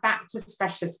again, I'm back to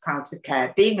specialist palliative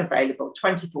care being available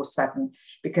 24/7,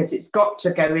 because it's got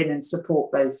to go in and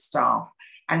support those staff.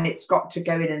 And it's got to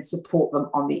go in and support them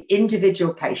on the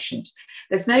individual patient.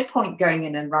 There's no point going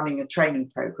in and running a training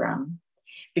program,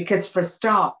 because for a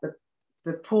start,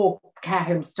 the poor care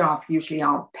home staff usually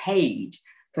aren't paid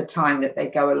for time that they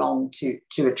go along to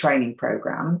a training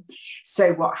program.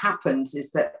 So what happens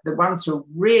is that the ones who are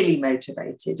really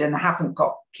motivated and haven't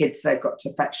got kids they've got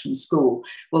to fetch from school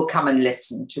will come and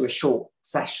listen to a short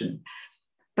session.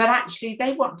 But actually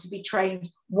they want to be trained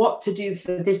what to do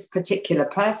for this particular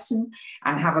person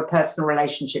and have a personal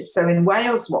relationship. So in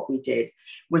Wales, what we did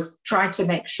was try to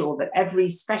make sure that every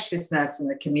specialist nurse in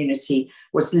the community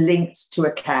was linked to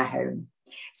a care home,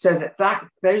 so that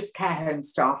those care home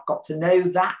staff got to know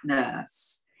that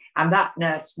nurse, and that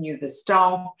nurse knew the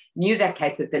staff, knew their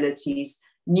capabilities,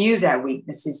 knew their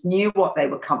weaknesses, knew what they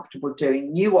were comfortable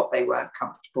doing, knew what they weren't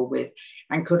comfortable with,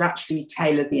 and could actually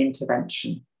tailor the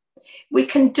intervention. We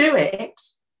can do it,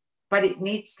 but it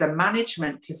needs the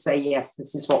management to say, yes,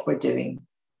 this is what we're doing.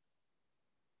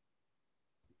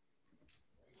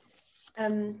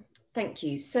 Thank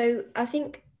you. So I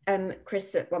think,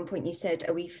 Chris, at one point you said,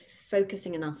 are we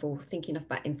focusing enough or thinking enough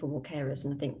about informal carers?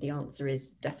 And I think the answer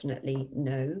is definitely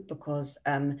no, because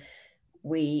the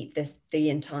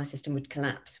entire system would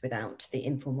collapse without the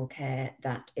informal care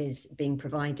that is being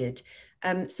provided.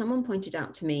 Someone pointed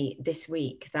out to me this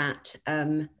week that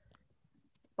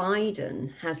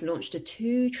Biden has launched a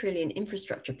 $2 trillion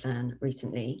infrastructure plan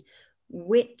recently,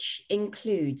 which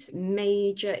includes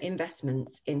major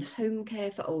investments in home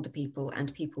care for older people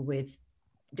and people with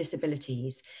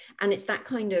disabilities. And it's that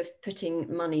kind of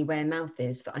putting money where mouth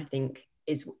is that I think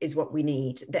is what we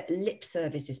need. That lip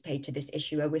service is paid to this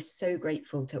issue. We're so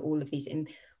grateful to all of these.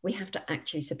 We have to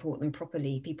actually support them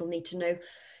properly. People need to know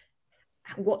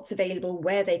what's available,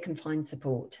 where they can find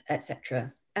support,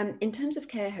 etc. In terms of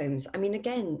care homes, I mean,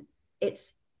 again,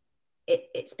 it's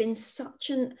been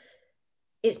such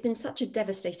a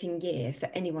devastating year for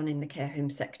anyone in the care home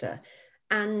sector.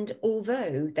 And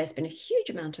although there's been a huge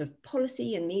amount of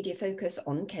policy and media focus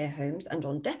on care homes and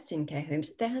on deaths in care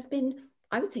homes, there has been,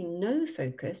 I would say, no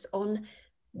focus on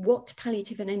what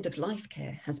palliative and end-of-life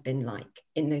care has been like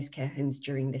in those care homes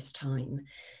during this time.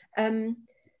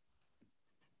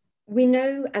 We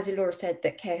know, as Elora said,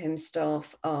 that care home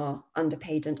staff are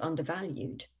underpaid and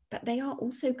undervalued, but they are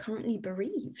also currently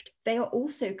bereaved. They are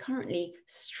also currently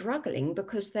struggling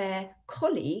because their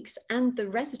colleagues and the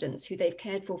residents who they've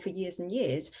cared for years and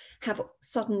years have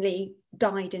suddenly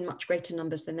died in much greater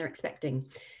numbers than they're expecting.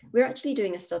 We're actually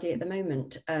doing a study at the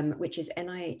moment, which is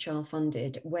NIHR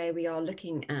funded, where we are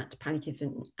looking at palliative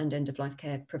and end-of-life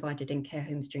care provided in care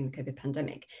homes during the COVID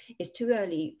pandemic. It's too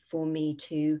early for me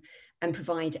to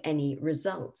provide any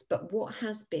results. But what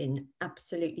has been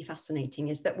absolutely fascinating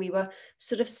is that we were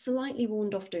sort of slightly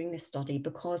warned off doing this study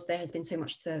because there has been so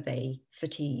much survey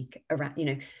fatigue around, you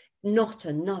know, not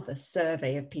another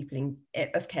survey of people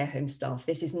of care home staff.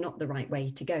 This is not the right way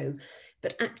to go.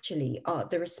 But actually,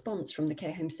 the response from the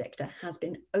care home sector has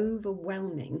been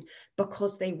overwhelming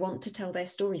because they want to tell their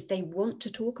stories. They want to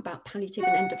talk about palliative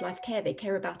and end-of-life care. They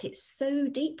care about it so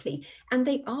deeply, and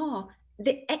they are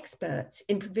the experts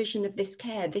in provision of this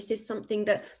care. This is something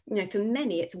that, you know, for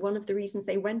many, it's one of the reasons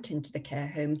they went into the care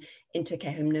home, into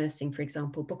care home nursing, for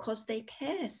example, because they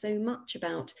care so much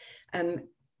about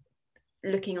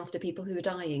looking after people who are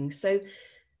dying. So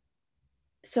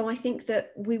I think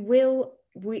that we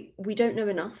don't know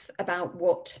enough about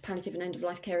what palliative and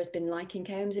end-of-life care has been like in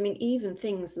care homes. I mean, even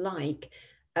things like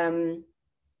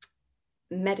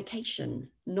medication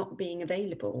not being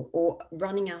available, or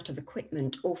running out of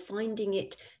equipment, or finding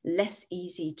it less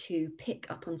easy to pick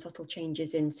up on subtle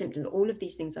changes in symptoms. All of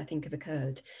these things I think have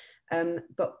occurred.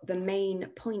 But the main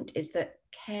point is that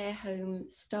care home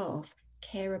staff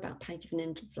care about palliative and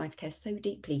end-of-life care so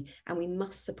deeply, and we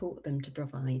must support them to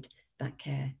provide that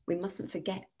care. We mustn't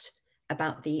forget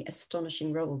about the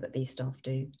astonishing role that these staff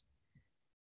do.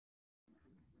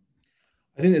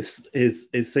 I think this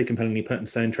is so compellingly put and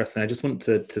so interesting. I just want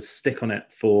to stick on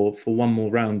it for one more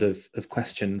round of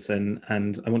questions, and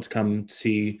I want to come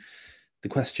to the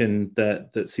question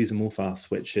that Susan Wolf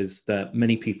asked, which is that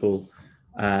many people,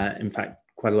 in fact,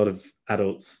 quite a lot of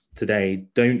adults today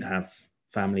don't have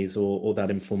families or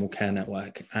that informal care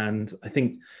network. And I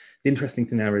think the interesting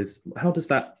thing there is, how does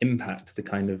that impact the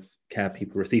kind of care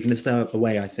people receive? And is there a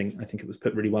way, I think it was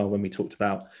put really well when we talked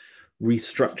about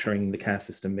restructuring the care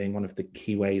system being one of the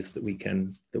key ways that we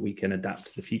can adapt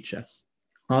to the future.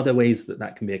 Are there ways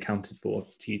that can be accounted for,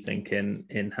 do you think,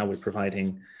 in how we're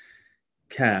providing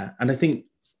care? And I think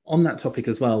on that topic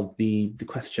as well, the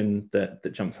question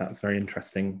that jumps out as very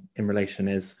interesting in relation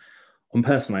is on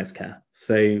personalised care.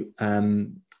 So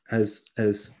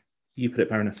as you put it,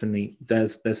 Baroness Finlay,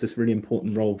 there's this really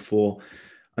important role for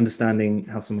understanding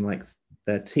how someone likes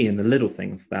their tea and the little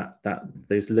things, that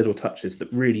those little touches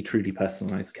that really truly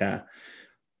personalised care.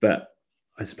 But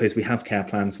I suppose we have care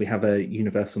plans, we have a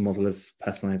universal model of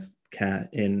personalised care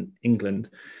in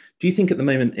England. Do you think at the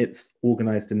moment it's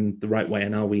organised in the right way,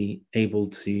 and are we able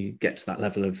to get to that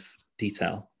level of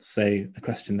detail? So a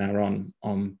question there on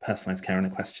personalised care, and a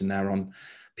question there on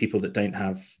people that don't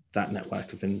have that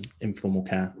network of informal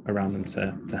care around them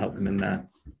to help them in their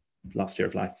last year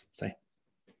of life, say.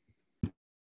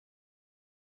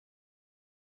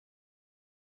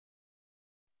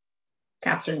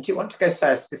 Catherine, do you want to go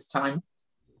first this time?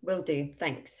 Will do,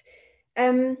 thanks.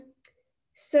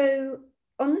 So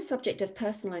on the subject of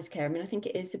personalised care, I mean, I think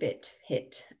it is a bit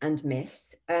hit and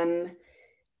miss.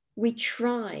 We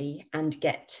try and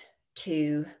get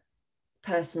to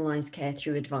personalised care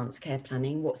through advanced care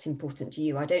planning. What's important to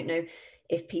you? I don't know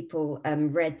if people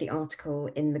read the article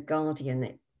in The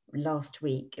Guardian last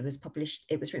week. It was published,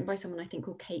 it was written by someone I think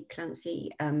called Kate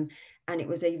Clancy, and it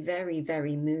was a very,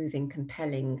 very moving,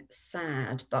 compelling,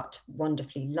 sad, but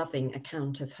wonderfully loving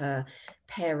account of her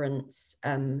parents'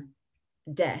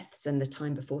 deaths and the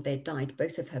time before they died.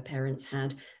 Both of her parents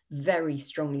had very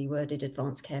strongly worded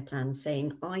advanced care plans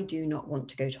saying, I do not want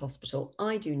to go to hospital.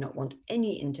 I do not want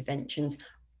any interventions.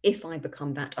 If I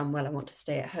become that unwell, I want to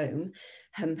stay at home.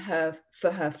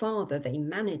 For her father, they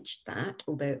managed that,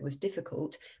 although it was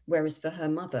difficult. Whereas for her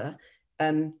mother,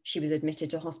 she was admitted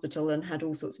to hospital and had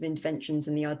all sorts of interventions,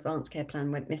 and the advanced care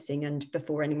plan went missing. And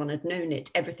before anyone had known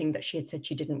it, everything that she had said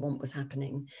she didn't want was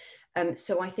happening.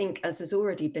 So I think, as has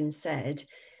already been said,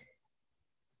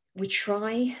 we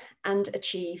try and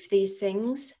achieve these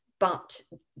things, but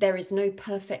there is no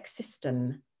perfect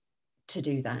system to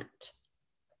do that.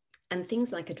 And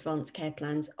things like advanced care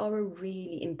plans are a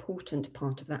really important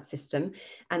part of that system.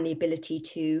 And the ability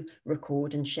to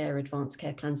record and share advanced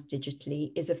care plans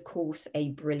digitally is, of course,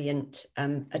 a brilliant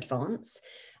advance,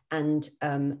 and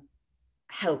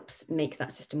helps make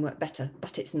that system work better,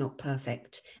 but it's not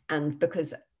perfect. And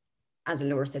because, as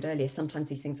Laura said earlier, sometimes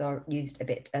these things are used a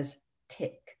bit as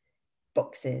tick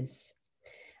boxes.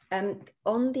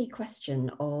 On the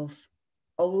question of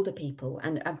older people,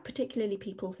 and particularly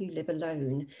people who live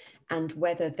alone, and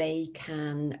whether they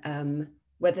can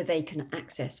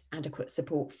access adequate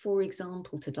support, for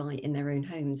example, to die in their own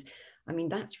homes. I mean,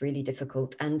 that's really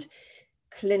difficult. And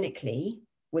clinically,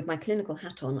 with my clinical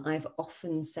hat on, I've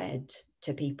often said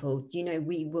to people, you know,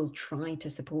 we will try to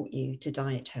support you to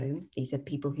die at home. These are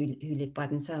people who live by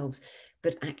themselves.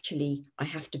 But actually, I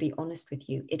have to be honest with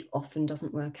you, it often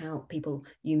doesn't work out. People,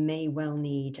 you may well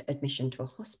need admission to a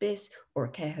hospice or a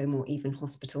care home or even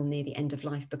hospital near the end of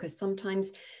life, because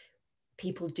sometimes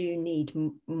people do need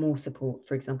more support,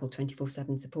 for example,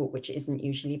 24/7 support, which isn't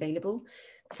usually available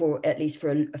for at least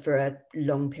for a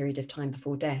long period of time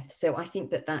before death. So I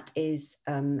think that is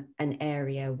an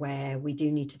area where we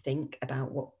do need to think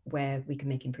about where we can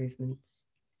make improvements.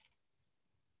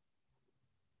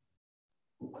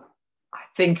 I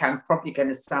think I'm probably going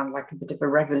to sound like a bit of a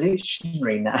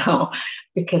revolutionary now,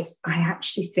 because I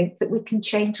actually think that we can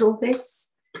change all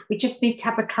this. We just need to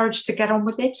have the courage to get on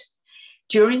with it.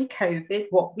 During COVID,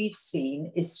 what we've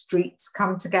seen is streets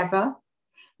come together.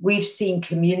 We've seen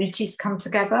communities come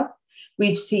together.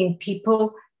 We've seen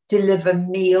people deliver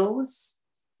meals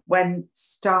when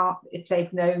staff, if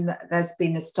they've known that there's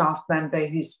been a staff member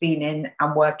who's been in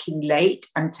and working late,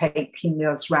 and taking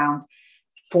meals round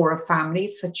for a family,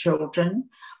 for children.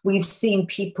 We've seen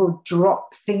people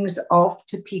drop things off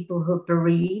to people who are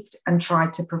bereaved and try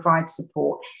to provide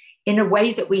support in a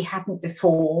way that we hadn't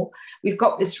before. We've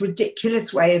got this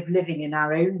ridiculous way of living in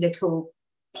our own little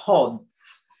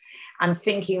pods and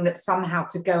thinking that somehow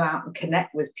to go out and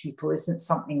connect with people isn't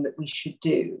something that we should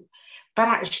do. But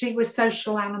actually, we're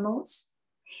social animals,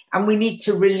 and we need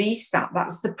to release that.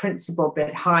 That's the principle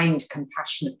behind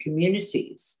compassionate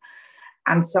communities.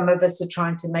 And some of us are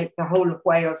trying to make the whole of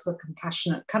Wales a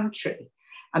compassionate country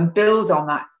and build on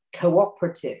that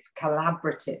cooperative,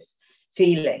 collaborative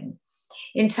feeling.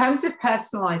 In terms of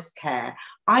personalised care,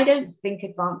 I don't think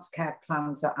advanced care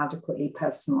plans are adequately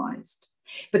personalised,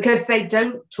 because they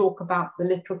don't talk about the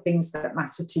little things that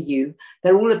matter to you.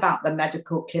 They're all about the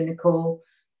medical, clinical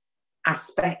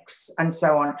aspects and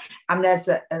so on. And there's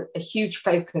a huge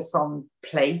focus on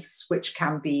place, which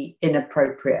can be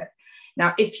inappropriate.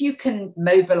 Now, if you can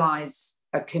mobilise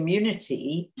a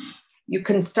community, you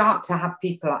can start to have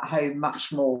people at home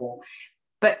much more.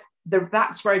 But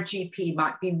that's where a GP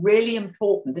might be really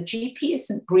important. The GP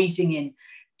isn't breezing in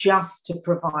just to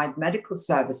provide medical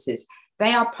services.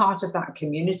 They are part of that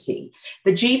community.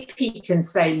 The GP can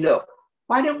say, look,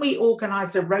 why don't we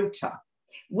organise a rota?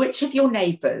 Which of your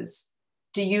neighbours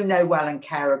do you know well and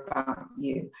care about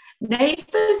you?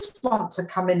 Neighbours want to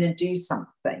come in and do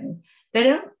something. They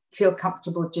don't feel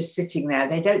comfortable just sitting there.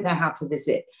 They don't know how to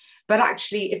visit. But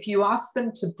actually, if you ask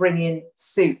them to bring in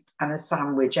soup and a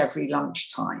sandwich every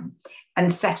lunchtime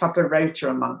and set up a rota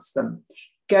amongst them,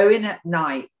 go in at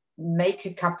night, make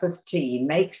a cup of tea,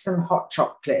 make some hot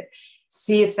chocolate,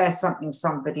 see if there's something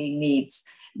somebody needs,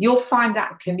 you'll find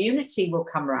that community will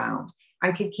come around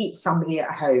and can keep somebody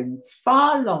at home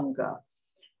far longer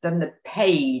than the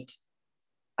paid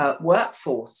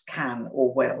workforce can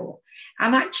or will.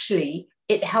 And actually,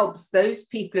 it helps those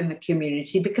people in the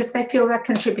community because they feel they're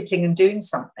contributing and doing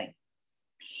something.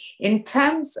 In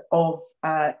terms of,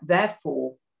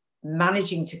 therefore,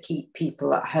 managing to keep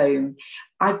people at home,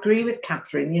 I agree with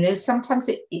Catherine. You know, sometimes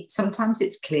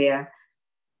it's clear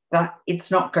that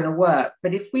it's not going to work.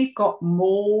 But if we've got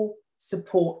more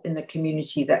support in the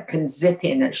community that can zip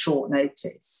in at short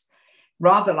notice,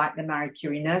 rather like the Marie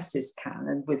Curie nurses can,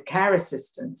 and with care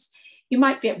assistants, you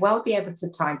might be able to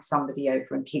tide somebody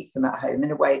over and keep them at home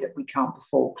in a way that we can't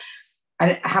before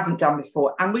and haven't done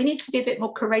before. And we need to be a bit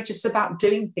more courageous about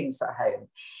doing things at home.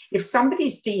 If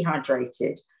somebody's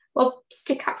dehydrated, well,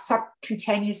 stick up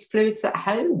subcutaneous fluids at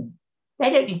home. They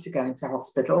don't need to go into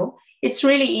hospital. It's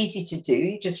really easy to do.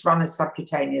 You just run a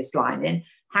subcutaneous line in,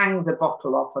 hang the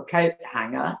bottle off a coat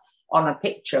hanger on a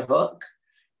picture hook,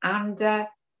 and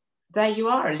there you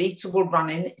are. A litre will run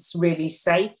in. It's really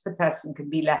safe. The person can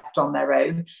be left on their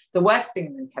own. The worst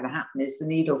thing that can happen is the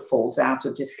needle falls out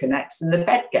or disconnects and the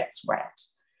bed gets wet.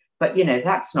 But, you know,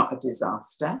 that's not a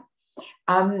disaster.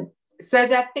 So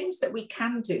there are things that we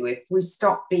can do if we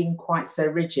stop being quite so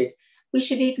rigid. We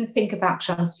should even think about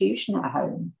transfusion at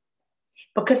home.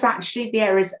 Because actually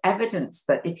there is evidence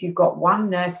that if you've got one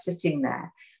nurse sitting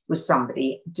there with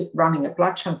somebody running a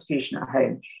blood transfusion at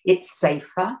home, it's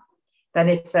safer than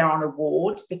if they're on a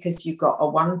ward, because you've got a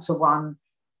one-to-one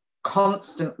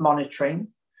constant monitoring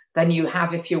than you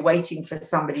have if you're waiting for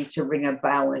somebody to ring a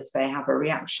bell if they have a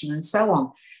reaction, and so on.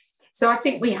 So I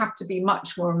think we have to be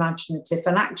much more imaginative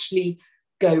and actually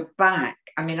go back.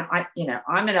 I mean,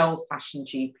 I'm an old-fashioned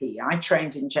GP. I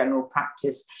trained in general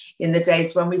practice in the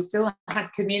days when we still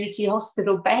had community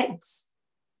hospital beds.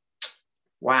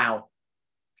 Wow.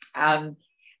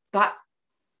 But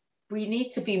we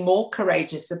need to be more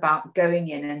courageous about going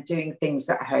in and doing things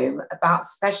at home, about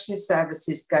specialist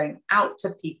services going out to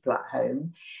people at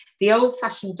home. The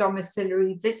old-fashioned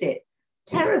domiciliary visit,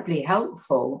 terribly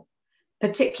helpful,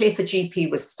 particularly if a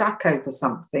GP was stuck over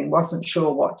something, wasn't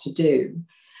sure what to do.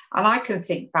 And I can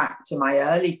think back to my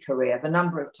early career, the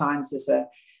number of times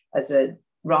as a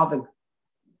rather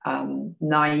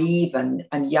naive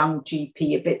and young GP,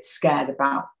 a bit scared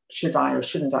about should I or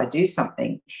shouldn't I do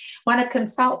something, when a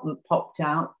consultant popped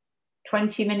out,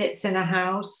 20 minutes in a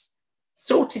house,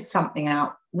 sorted something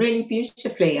out really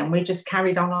beautifully, and we just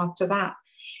carried on after that.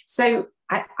 So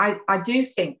I do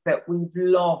think that we've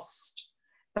lost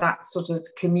that sort of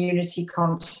community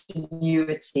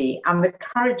continuity and the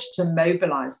courage to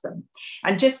mobilize them.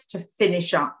 And just to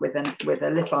finish up with a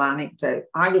little anecdote,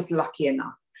 I was lucky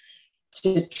enough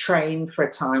to train for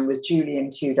a time with Julian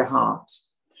Tudor Hart,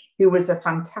 who was a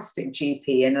fantastic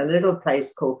GP in a little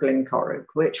place called Glencorrog,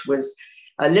 which was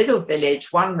a little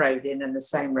village, one road in and the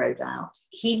same road out.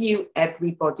 He knew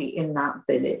everybody in that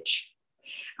village.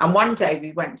 And one day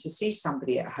we went to see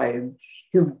somebody at home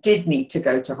who did need to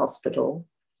go to hospital.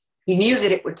 He knew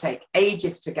that it would take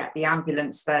ages to get the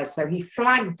ambulance there, so he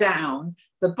flagged down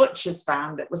the butcher's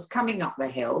van that was coming up the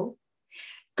hill,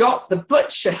 got the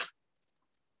butcher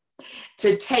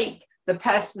to take the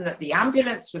person that the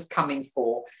ambulance was coming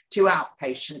for to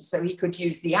outpatients, so he could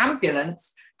use the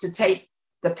ambulance to take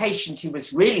the patient who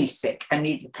was really sick and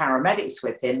needed paramedics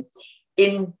with him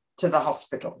into the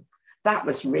hospital. That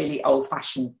was really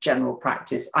old-fashioned general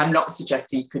practice. I'm not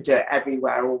suggesting you could do it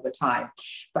everywhere all the time,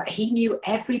 but he knew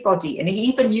everybody, and he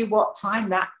even knew what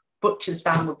time that butcher's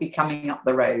van would be coming up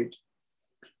the road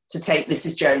to take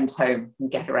Mrs. Jones home and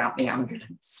get her out in the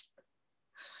ambulance.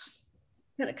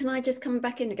 Can I just come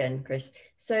back in again, Chris?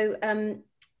 So,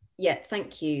 yeah,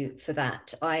 thank you for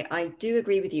that. I do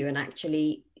agree with you, and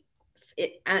actually,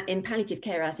 in palliative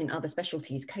care, as in other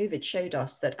specialties, COVID showed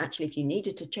us that actually if you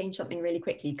needed to change something really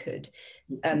quickly, you could.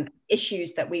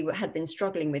 Issues that we had been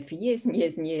struggling with for years and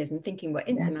years and years and thinking were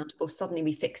insurmountable, suddenly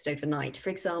we fixed overnight. For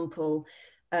example,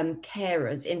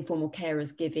 carers, informal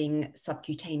carers giving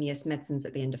subcutaneous medicines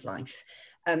at the end of life.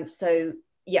 So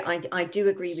yeah, I do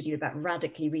agree with you about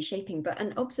radically reshaping, but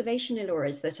an observation, Elora,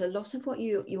 is that a lot of what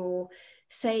you're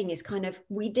saying is kind of,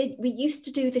 we used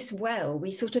to do this well. We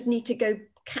sort of need to go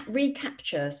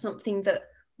recapture something that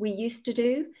we used to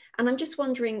do. And I'm just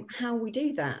wondering how we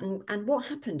do that and what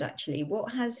happened actually.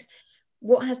 What has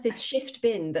this shift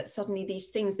been that suddenly these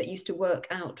things that used to work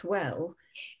out well,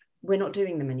 we're not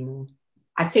doing them anymore?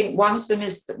 I think one of them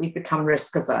is that we've become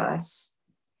risk averse.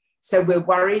 So we're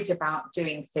worried about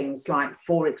doing things like,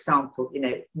 for example,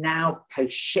 now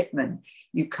post-shipment,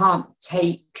 you can't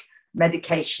take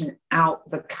medication out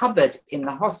the cupboard in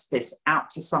the hospice out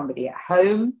to somebody at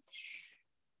home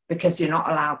because you're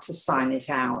not allowed to sign it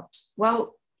out.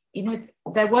 Well,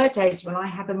 there were days when I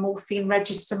had a morphine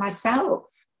register myself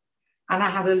and I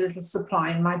had a little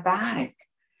supply in my bag.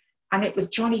 And it was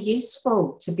jolly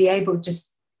useful to be able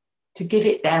just to give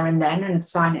it there and then and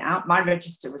sign it out. My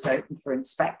register was open for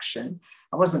inspection.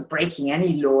 I wasn't breaking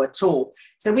any law at all.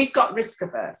 So we've got risk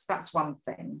averse. That's one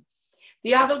thing.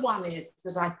 The other one is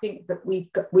that I think that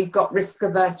we've got risk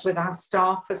averse with our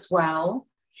staff as well.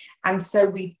 And so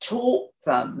we've taught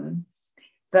them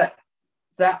that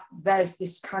there's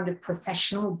this kind of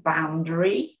professional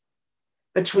boundary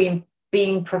between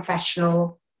being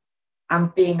professional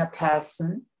and being a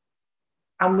person.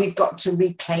 And we've got to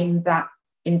reclaim that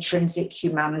intrinsic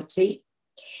humanity.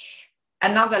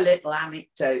 Another little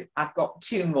anecdote, I've got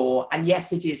two more, and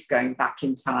yes, it is going back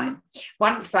in time.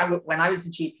 Once, when I was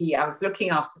a GP, I was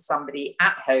looking after somebody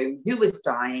at home who was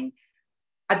dying.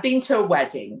 I'd been to a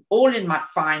wedding, all in my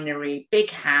finery,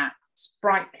 big hat,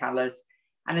 bright colours.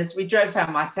 And as we drove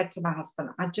home, I said to my husband,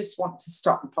 I just want to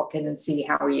stop and pop in and see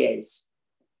how he is.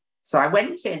 So I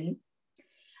went in.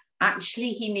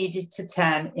 Actually, he needed to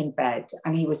turn in bed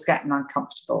and he was getting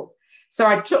uncomfortable. So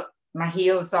I took my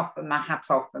heels off and my hat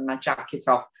off and my jacket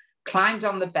off, climbed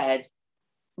on the bed,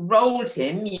 rolled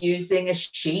him using a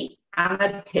sheet and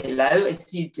a pillow,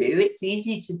 as you do. It's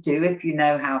easy to do if you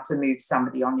know how to move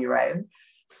somebody on your own.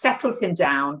 Settled him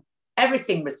down.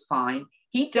 Everything was fine.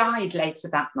 He died later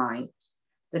that night.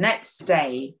 The next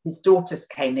day, his daughters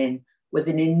came in with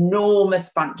an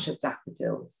enormous bunch of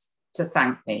daffodils to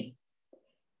thank me.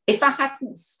 If I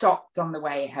hadn't stopped on the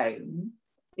way home,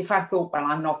 if I thought, well,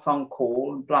 I'm not on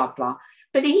call and blah, blah,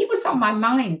 but he was on my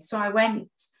mind, so I went.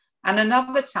 And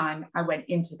another time I went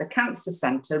into the cancer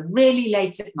centre really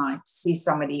late at night to see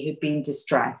somebody who'd been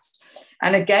distressed.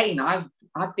 And again,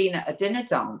 I've been at a dinner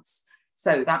dance.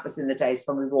 So that was in the days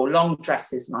when we wore long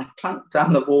dresses, and I clunked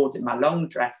down the ward in my long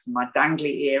dress and my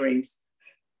dangly earrings.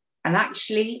 And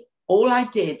actually, all I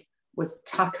did was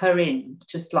tuck her in,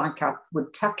 just like I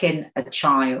would tuck in a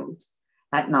child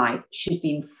at night. She'd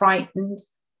been frightened,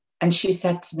 and she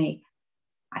said to me,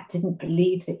 I didn't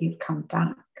believe that you'd come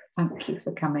back. Thank you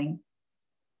for coming.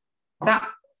 That,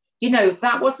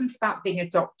 that wasn't about being a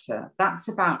doctor. That's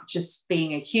about just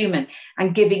being a human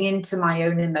and giving into my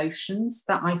own emotions,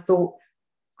 that I thought,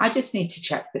 I just need to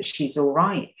check that she's all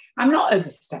right. I'm not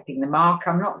overstepping the mark.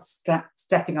 I'm not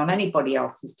stepping on anybody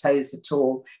else's toes at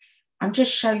all. I'm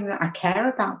just showing that I care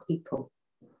about people.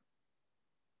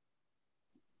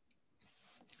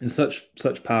 And such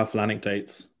powerful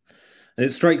anecdotes. And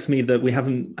it strikes me that we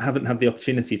haven't had the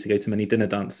opportunity to go to many dinner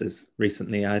dances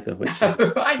recently either. Which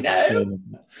I know.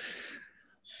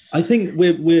 I think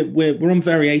we're on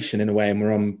variation in a way, and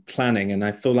we're on planning. And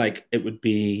I feel like it would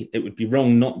be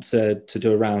wrong not to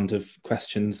do a round of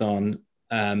questions on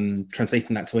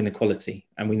translating that to inequality.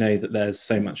 And we know that there's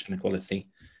so much inequality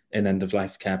in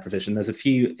end-of-life care provision. There's a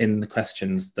few in the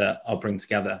questions that I'll bring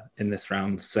together in this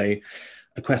round. So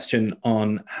a question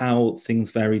on how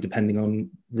things vary depending on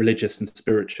religious and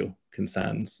spiritual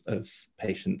concerns of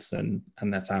patients and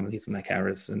their families and their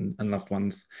carers and loved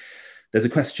ones. There's a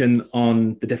question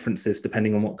on the differences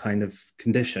depending on what kind of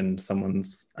condition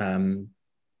someone's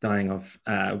dying of,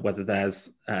 whether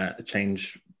there's a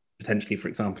change potentially, for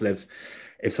example,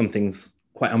 if something's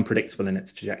quite unpredictable in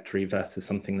its trajectory versus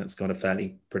something that's got a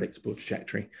fairly predictable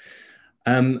trajectory.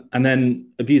 And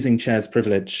then abusing chair's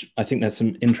privilege. I think there's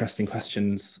some interesting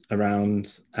questions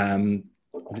around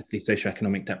obviously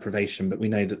socioeconomic deprivation, but we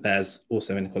know that there's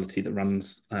also inequality that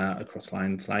runs across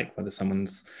lines, like whether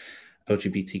someone's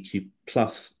LGBTQ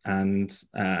plus, and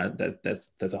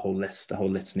there's a whole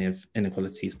litany of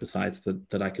inequalities besides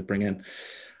that I could bring in.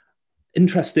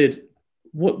 Interested,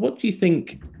 what do you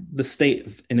think the state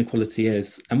of inequality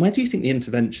is, and where do you think the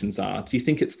interventions are? Do you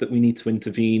think it's that we need to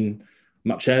intervene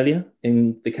much earlier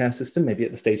in the care system, maybe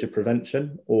at the stage of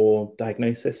prevention or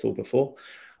diagnosis or before?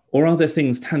 Or are there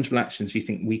things, tangible actions you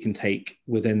think we can take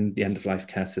within the end-of-life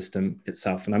care system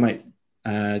itself? And I might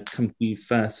come to you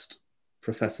first,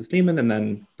 Professor Sleeman, and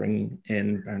then bring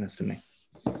in Baroness Finlay.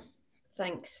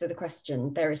 Thanks for the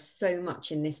question. There is so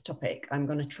much in this topic. I'm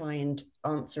going to try and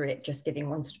answer it, just giving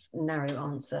one sort of narrow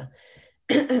answer.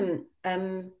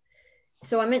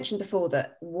 So I mentioned before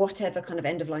that whatever kind of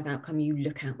end-of-life outcome you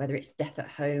look at, whether it's death at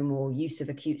home or use of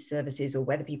acute services, or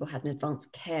whether people had an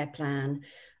advanced care plan,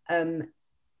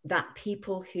 that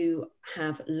people who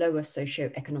have lower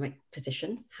socioeconomic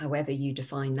position, however you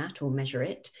define that or measure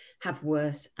it, have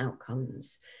worse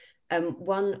outcomes.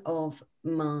 One of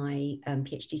my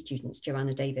PhD students,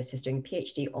 Joanna Davis, is doing a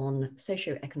PhD on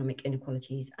socioeconomic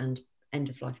inequalities and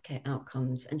end-of-life care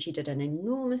outcomes, and she did an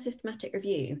enormous systematic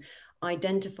review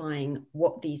identifying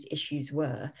what these issues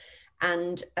were.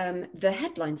 And the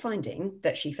headline finding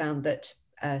that she found that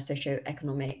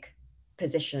socioeconomic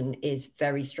position is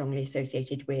very strongly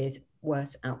associated with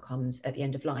worse outcomes at the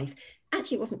end of life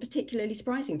actually wasn't particularly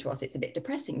surprising to us. It's a bit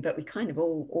depressing, but we kind of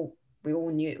all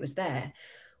knew it was there.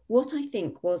 What I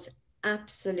think was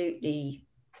absolutely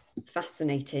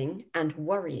fascinating and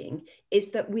worrying is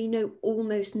that we know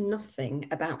almost nothing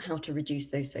about how to reduce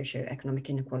those socioeconomic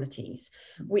inequalities.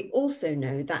 We also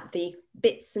know that the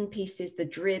bits and pieces, the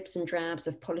dribs and drabs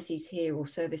of policies here or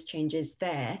service changes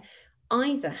there,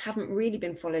 either haven't really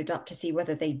been followed up to see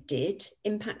whether they did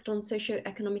impact on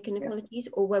socioeconomic inequalities,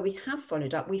 or where we have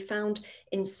followed up, we found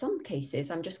in some cases,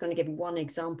 I'm just going to give one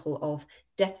example of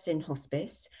deaths in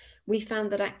hospice, we found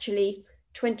that actually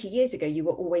 20 years ago, you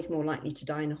were always more likely to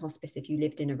die in a hospice if you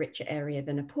lived in a richer area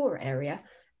than a poorer area.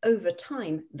 Over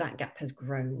time, that gap has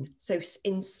grown. So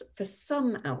for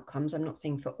some outcomes, I'm not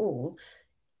saying for all,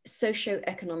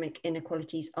 socioeconomic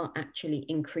inequalities are actually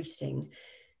increasing.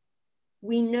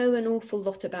 We know an awful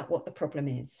lot about what the problem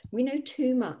is. We know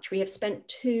too much. We have spent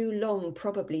too long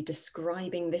probably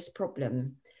describing this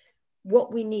problem.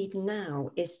 What we need now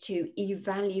is to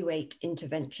evaluate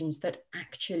interventions that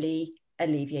actually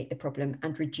alleviate the problem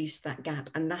and reduce that gap.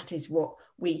 And that is what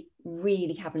we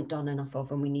really haven't done enough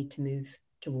of, and we need to move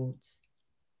towards.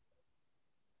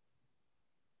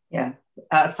 Yeah,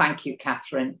 thank you,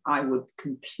 Catherine. I would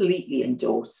completely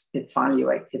endorse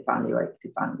evaluate.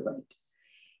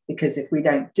 Because if we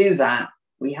don't do that,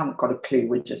 we haven't got a clue.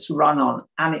 We just run on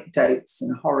anecdotes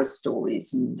and horror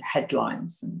stories and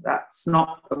headlines, and that's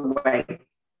not the way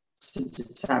to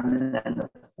determine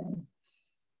anything.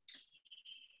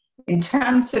 In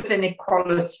terms of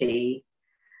inequality,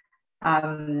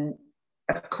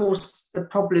 of course, the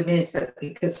problem is that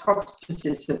because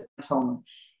hospices have been on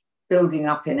building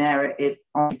up in area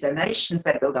on donations,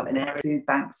 they build up in area food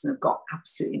banks and have got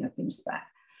absolutely nothing spare.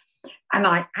 And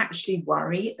I actually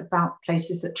worry about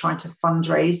places that try to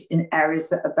fundraise in areas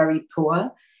that are very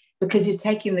poor, because you're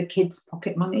taking the kids'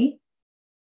 pocket money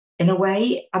in a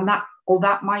way, and that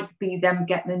might be them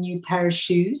getting a new pair of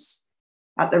shoes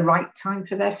at the right time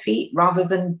for their feet rather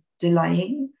than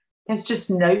delaying. There's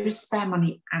just no spare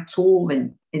money at all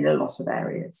in a lot of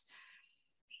areas.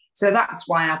 So that's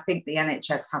why I think the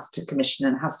NHS has to commission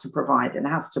and has to provide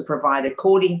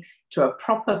according to a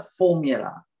proper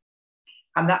formula.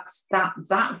 And that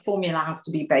formula has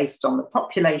to be based on the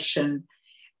population,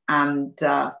 and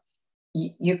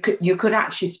you could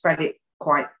actually spread it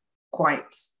quite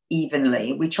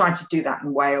evenly. We tried to do that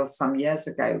in Wales some years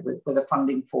ago with a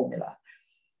funding formula.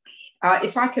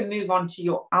 If I can move on to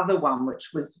your other one,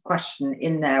 which was a question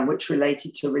in there which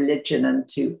related to religion and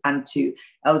to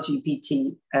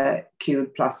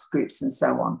LGBTQ plus groups and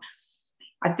so on.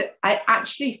 I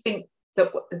actually think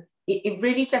that it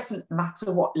really doesn't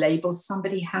matter what labels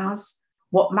somebody has.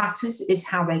 What matters is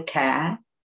how they care.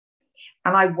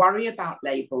 And I worry about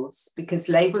labels because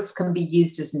labels can be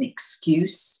used as an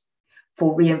excuse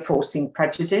for reinforcing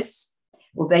prejudice,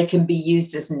 or they can be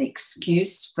used as an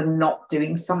excuse for not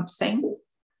doing something,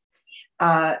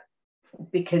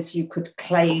 because you could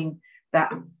claim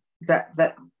that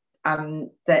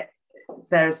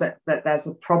there's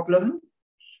a problem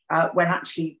when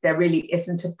actually there really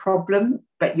isn't a problem,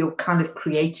 but you're kind of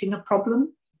creating a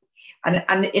problem.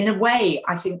 And in a way,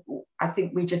 I think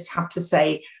we just have to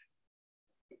say,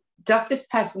 does this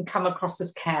person come across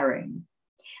as caring?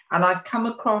 And I've come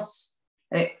across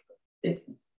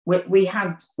we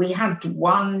had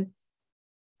one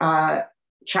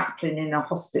chaplain in a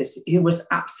hospice who was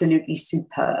absolutely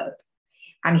superb,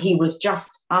 and he was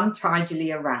just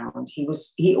untidily around.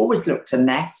 He always looked a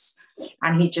mess,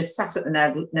 and he just sat at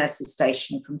the nurse's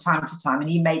station from time to time, and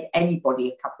he made anybody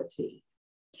a cup of tea,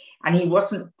 and he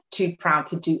wasn't too proud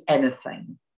to do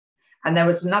anything. And there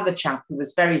was another chap who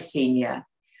was very senior,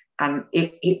 and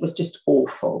it was just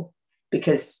awful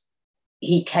because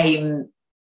he came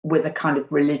with a kind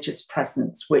of religious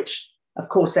presence, which, of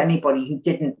course, anybody who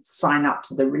didn't sign up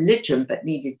to the religion but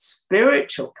needed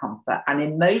spiritual comfort and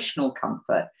emotional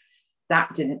comfort,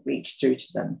 that didn't reach through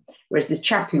to them. Whereas this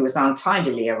chap who was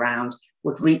untidily around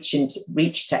would reach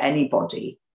to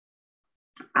anybody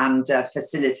and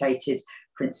facilitated,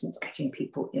 for instance, getting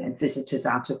people, visitors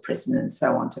out of prison and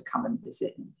so on to come and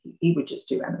visit. He would just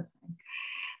do anything.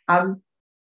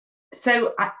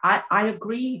 So I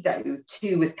agree, though,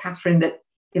 too, with Catherine that,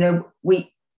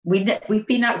 we've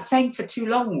been out saying for too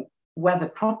long where the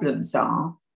problems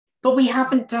are, but we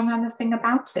haven't done anything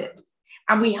about it.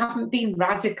 And we haven't been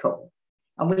radical.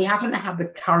 And we haven't had the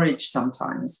courage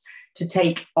sometimes to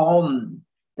take on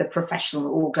the professional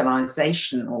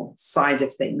organizational side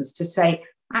of things to say,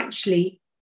 actually,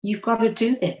 you've got to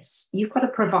do this. You've got to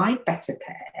provide better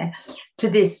care to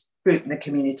this group in the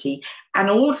community. And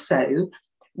also,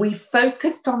 we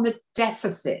focused on the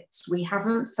deficits. We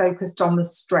haven't focused on the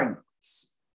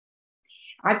strengths.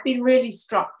 I've been really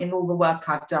struck in all the work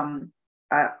I've done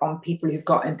on people who've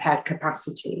got impaired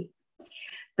capacity,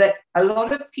 that a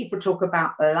lot of people talk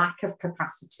about a lack of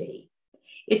capacity.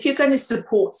 If you're going to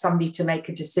support somebody to make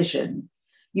a decision,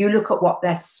 you look at what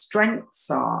their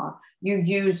strengths are. You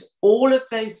use all of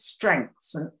those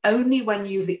strengths, and only when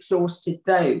you've exhausted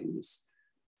those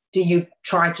do you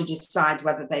try to decide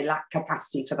whether they lack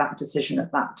capacity for that decision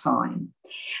at that time.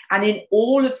 And in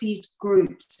all of these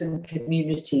groups and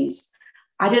communities,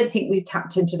 I don't think we've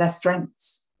tapped into their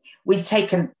strengths. We've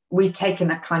taken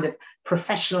a kind of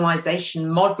professionalization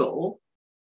model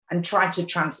and tried to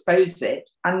transpose it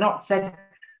and not said,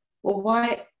 well,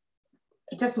 why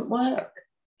it doesn't work.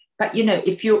 But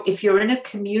if you're in a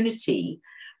community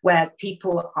where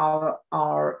people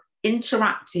are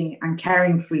interacting and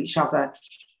caring for each other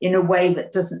in a way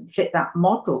that doesn't fit that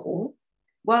model,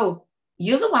 well,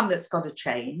 you're the one that's got to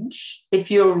change. If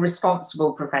you're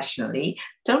responsible professionally,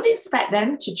 don't expect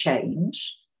them to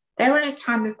change. They're in a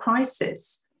time of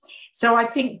crisis. So I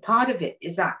think part of it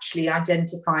is actually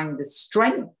identifying the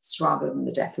strengths rather than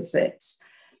the deficits,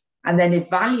 and then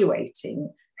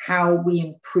evaluating how we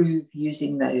improve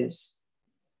using those.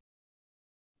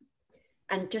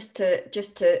 And just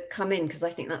to come in, because I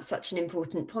think that's such an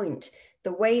important point,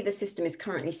 the way the system is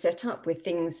currently set up with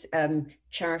things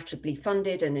charitably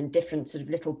funded and in different sort of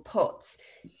little pots,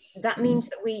 that means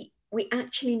that we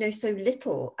actually know so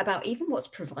little about even what's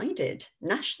provided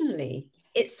nationally.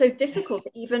 It's so difficult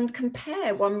to even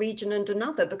compare one region and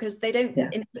another because they don't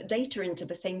input data into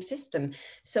the same system.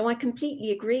 So I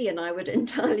completely agree, and I would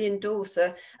entirely endorse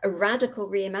a radical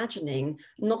reimagining,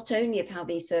 not only of how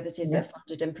these services are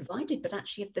funded and provided, but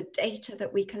actually of the data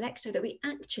that we collect so that we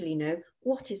actually know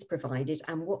what is provided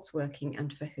and what's working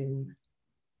and for whom.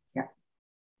 Yeah.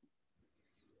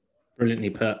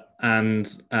 Brilliantly put. And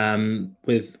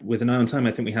with an eye on time,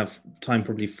 I think we have time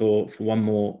probably for one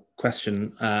more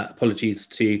question. Apologies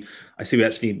to, I see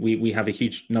we have a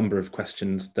huge number of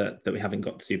questions that we haven't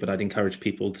got to, but I'd encourage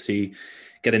people to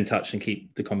get in touch and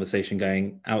keep the conversation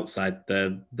going outside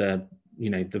the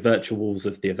virtual walls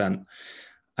of the event.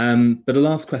 But a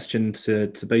last question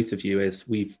to both of you is,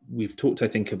 we've talked, I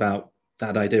think, about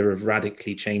that idea of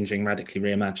radically changing, radically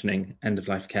reimagining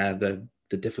end-of-life care, the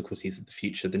difficulties of the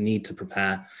future, the need to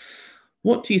prepare.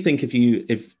 What do you think, if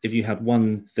you had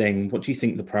one thing, what do you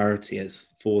think the priority is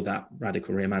for that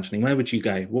radical reimagining? Where would you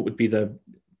go? What would be the,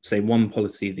 say, one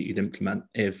policy that you'd implement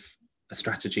if a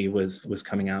strategy was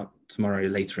coming out tomorrow,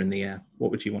 later in the year?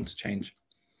 What would you want to change?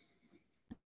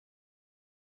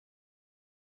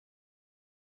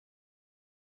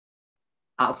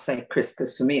 I'll say, Chris,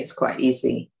 because for me it's quite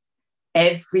easy.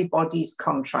 Everybody's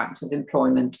contract of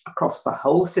employment across the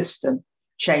whole system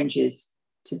changes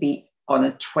to be on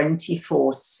a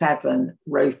 24/7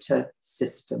 rota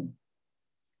system.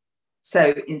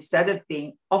 So instead of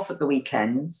being off at the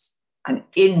weekends and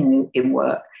in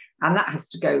work, and that has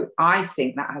to go, I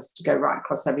think that has to go right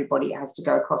across everybody. It has to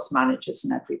go across managers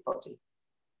and everybody.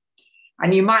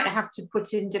 And you might have to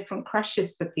put in different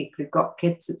creches for people who've got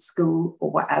kids at school or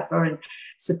whatever, and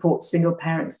support single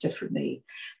parents differently.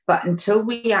 But until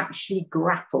we actually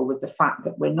grapple with the fact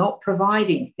that we're not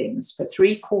providing things for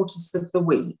 3/4 of the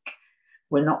week,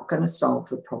 we're not going to solve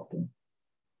the problem.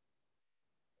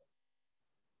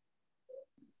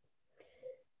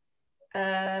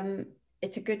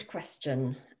 It's a good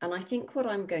question. And I think what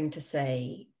I'm going to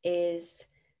say is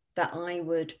that I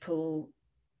would pull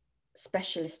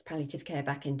specialist palliative care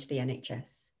back into the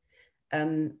NHS.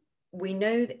 We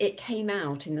know that it came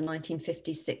out in the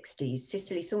 1950s, 60s.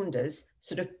 Cicely Saunders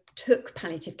sort of took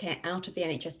palliative care out of the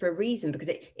NHS for a reason, because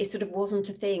it sort of wasn't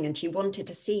a thing, and she wanted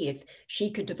to see if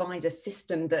she could devise a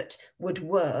system that would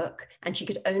work, and she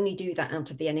could only do that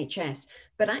out of the NHS.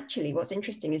 But actually what's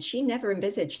interesting is she never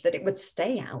envisaged that it would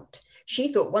stay out.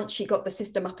 She thought once she got the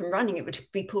system up and running, it would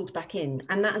be pulled back in,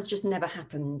 and that has just never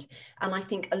happened. And I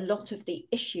think a lot of the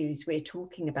issues we're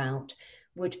talking about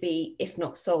would be, if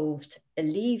not solved,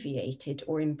 alleviated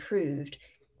or improved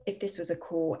if this was a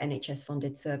core NHS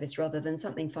funded service rather than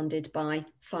something funded by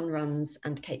fun runs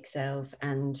and cake sales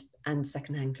and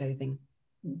secondhand clothing.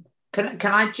 Can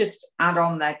I just add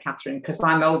on there, Catherine, because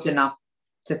I'm old enough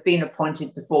to have been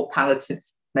appointed before palliative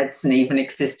medicine even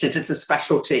existed as a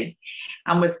specialty,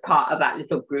 and was part of that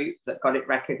little group that got it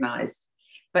recognised.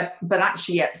 But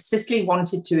actually, Cicely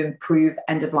wanted to improve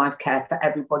end-of-life care for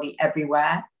everybody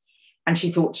everywhere. And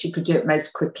she thought she could do it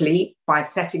most quickly by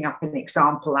setting up an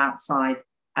example outside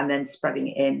and then spreading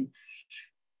it in.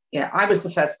 Yeah, I was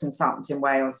the first consultant in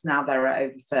Wales. Now there are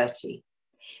over 30.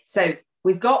 So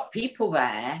we've got people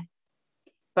there,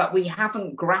 but we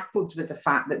haven't grappled with the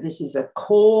fact that this is a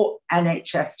core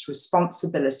NHS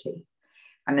responsibility.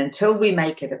 And until we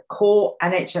make it a core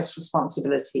NHS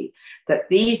responsibility, that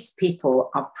these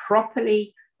people are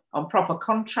properly on proper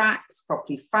contracts,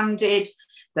 properly funded,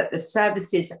 that the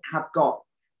services have got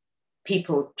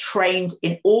people trained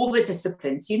in all the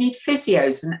disciplines. You need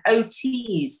physios and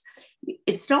OTs.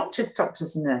 It's not just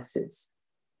doctors and nurses.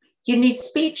 You need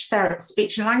speech therapists,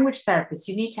 speech and language therapists.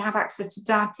 You need to have access to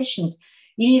dietitians.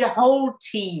 You need a whole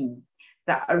team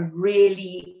that are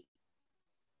really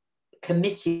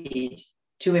committed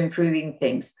to improving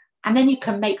things. And then you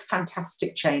can make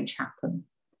fantastic change happen.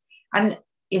 And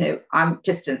you know, I'm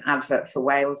just an advert for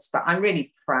Wales, but I'm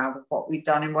really proud of what we've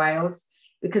done in Wales,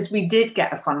 because we did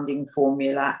get a funding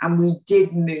formula and we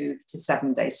did move to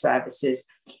 7-day services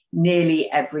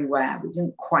nearly everywhere. We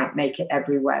didn't quite make it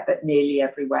everywhere, but nearly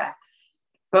everywhere.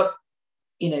 But,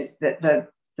 you know,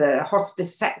 the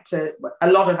hospice sector,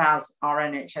 a lot of ours are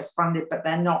NHS funded, but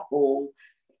they're not all.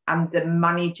 And the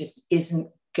money just isn't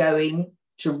going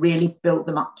to really build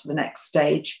them up to the next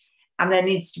stage. and there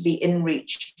needs to be in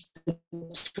reach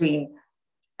between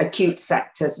acute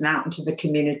sectors and out into the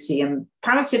community. And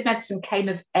palliative medicine came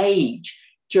of age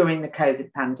during the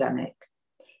COVID pandemic.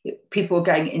 People were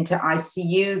going into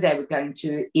ICU, they were going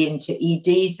into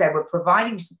EDs, they were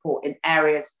providing support in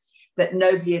areas that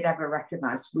nobody had ever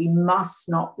recognized. We must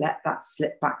not let that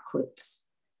slip backwards.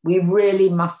 We really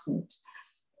mustn't.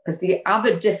 Because the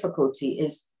other difficulty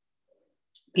is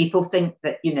people think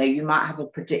that, you know, you might have a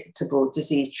predictable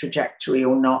disease trajectory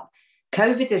or not.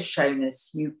 COVID has shown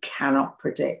us you cannot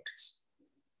predict.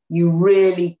 You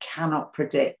really cannot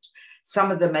predict.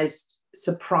 Some of the most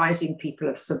surprising people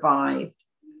have survived,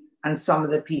 and some of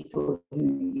the people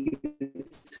who you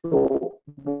thought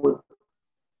would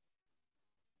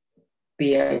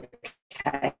be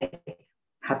okay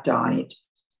have died.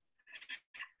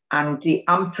 And the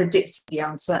unpredictable, the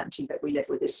uncertainty that we live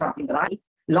with is something that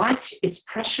life is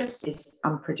precious, is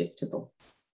unpredictable.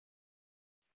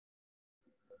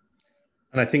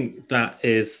 And I think that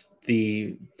is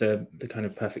the kind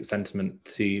of perfect sentiment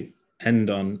to end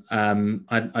on.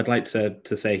 I'd like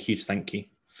to say a huge thank you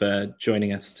for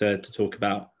joining us to talk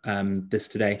about this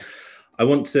today. I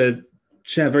want to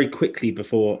share very quickly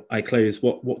before I close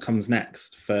what comes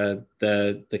next for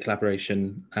the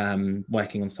collaboration,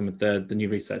 working on some of the new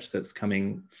research that's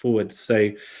coming forward.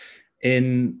 So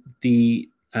in the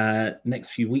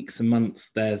next few weeks and months,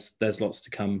 there's lots to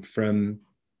come from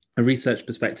a research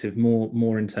perspective,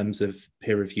 more in terms of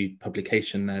peer-reviewed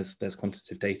publication. There's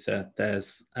quantitative data,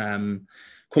 there's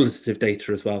qualitative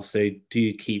data as well. So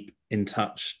do keep in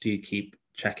touch, do keep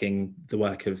checking the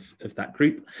work of that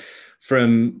group.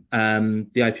 From the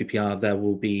IPPR, there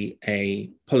will be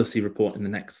a policy report in the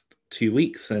next 2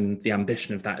 weeks, and the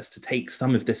ambition of that is to take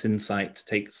some of this insight, to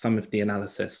take some of the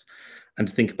analysis, and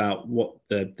to think about what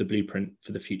the blueprint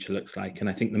for the future looks like. And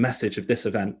I think the message of this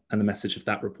event and the message of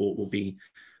that report will be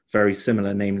very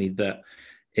similar, namely that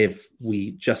if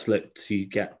we just look to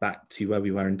get back to where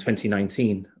we were in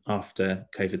 2019 after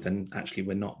COVID, then actually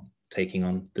we're not taking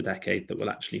on the decade that we'll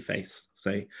actually face.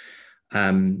 So,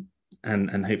 and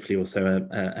hopefully also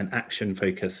an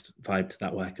action-focused vibe to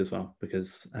that work as well,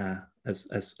 because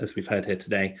as we've heard here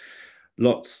today,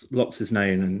 lots is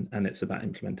known, and it's about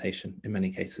implementation in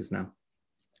many cases now.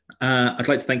 I'd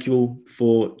like to thank you all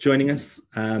for joining us.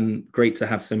 Great to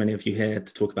have so many of you here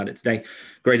to talk about it today.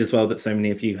 Great as well that so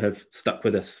many of you have stuck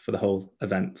with us for the whole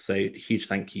event. So a huge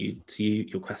thank you to you,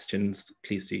 your questions.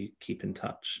 Please do keep in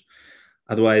touch.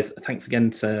 Otherwise, thanks again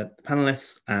to the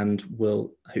panelists, and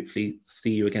we'll hopefully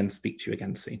see you again, speak to you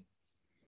again soon.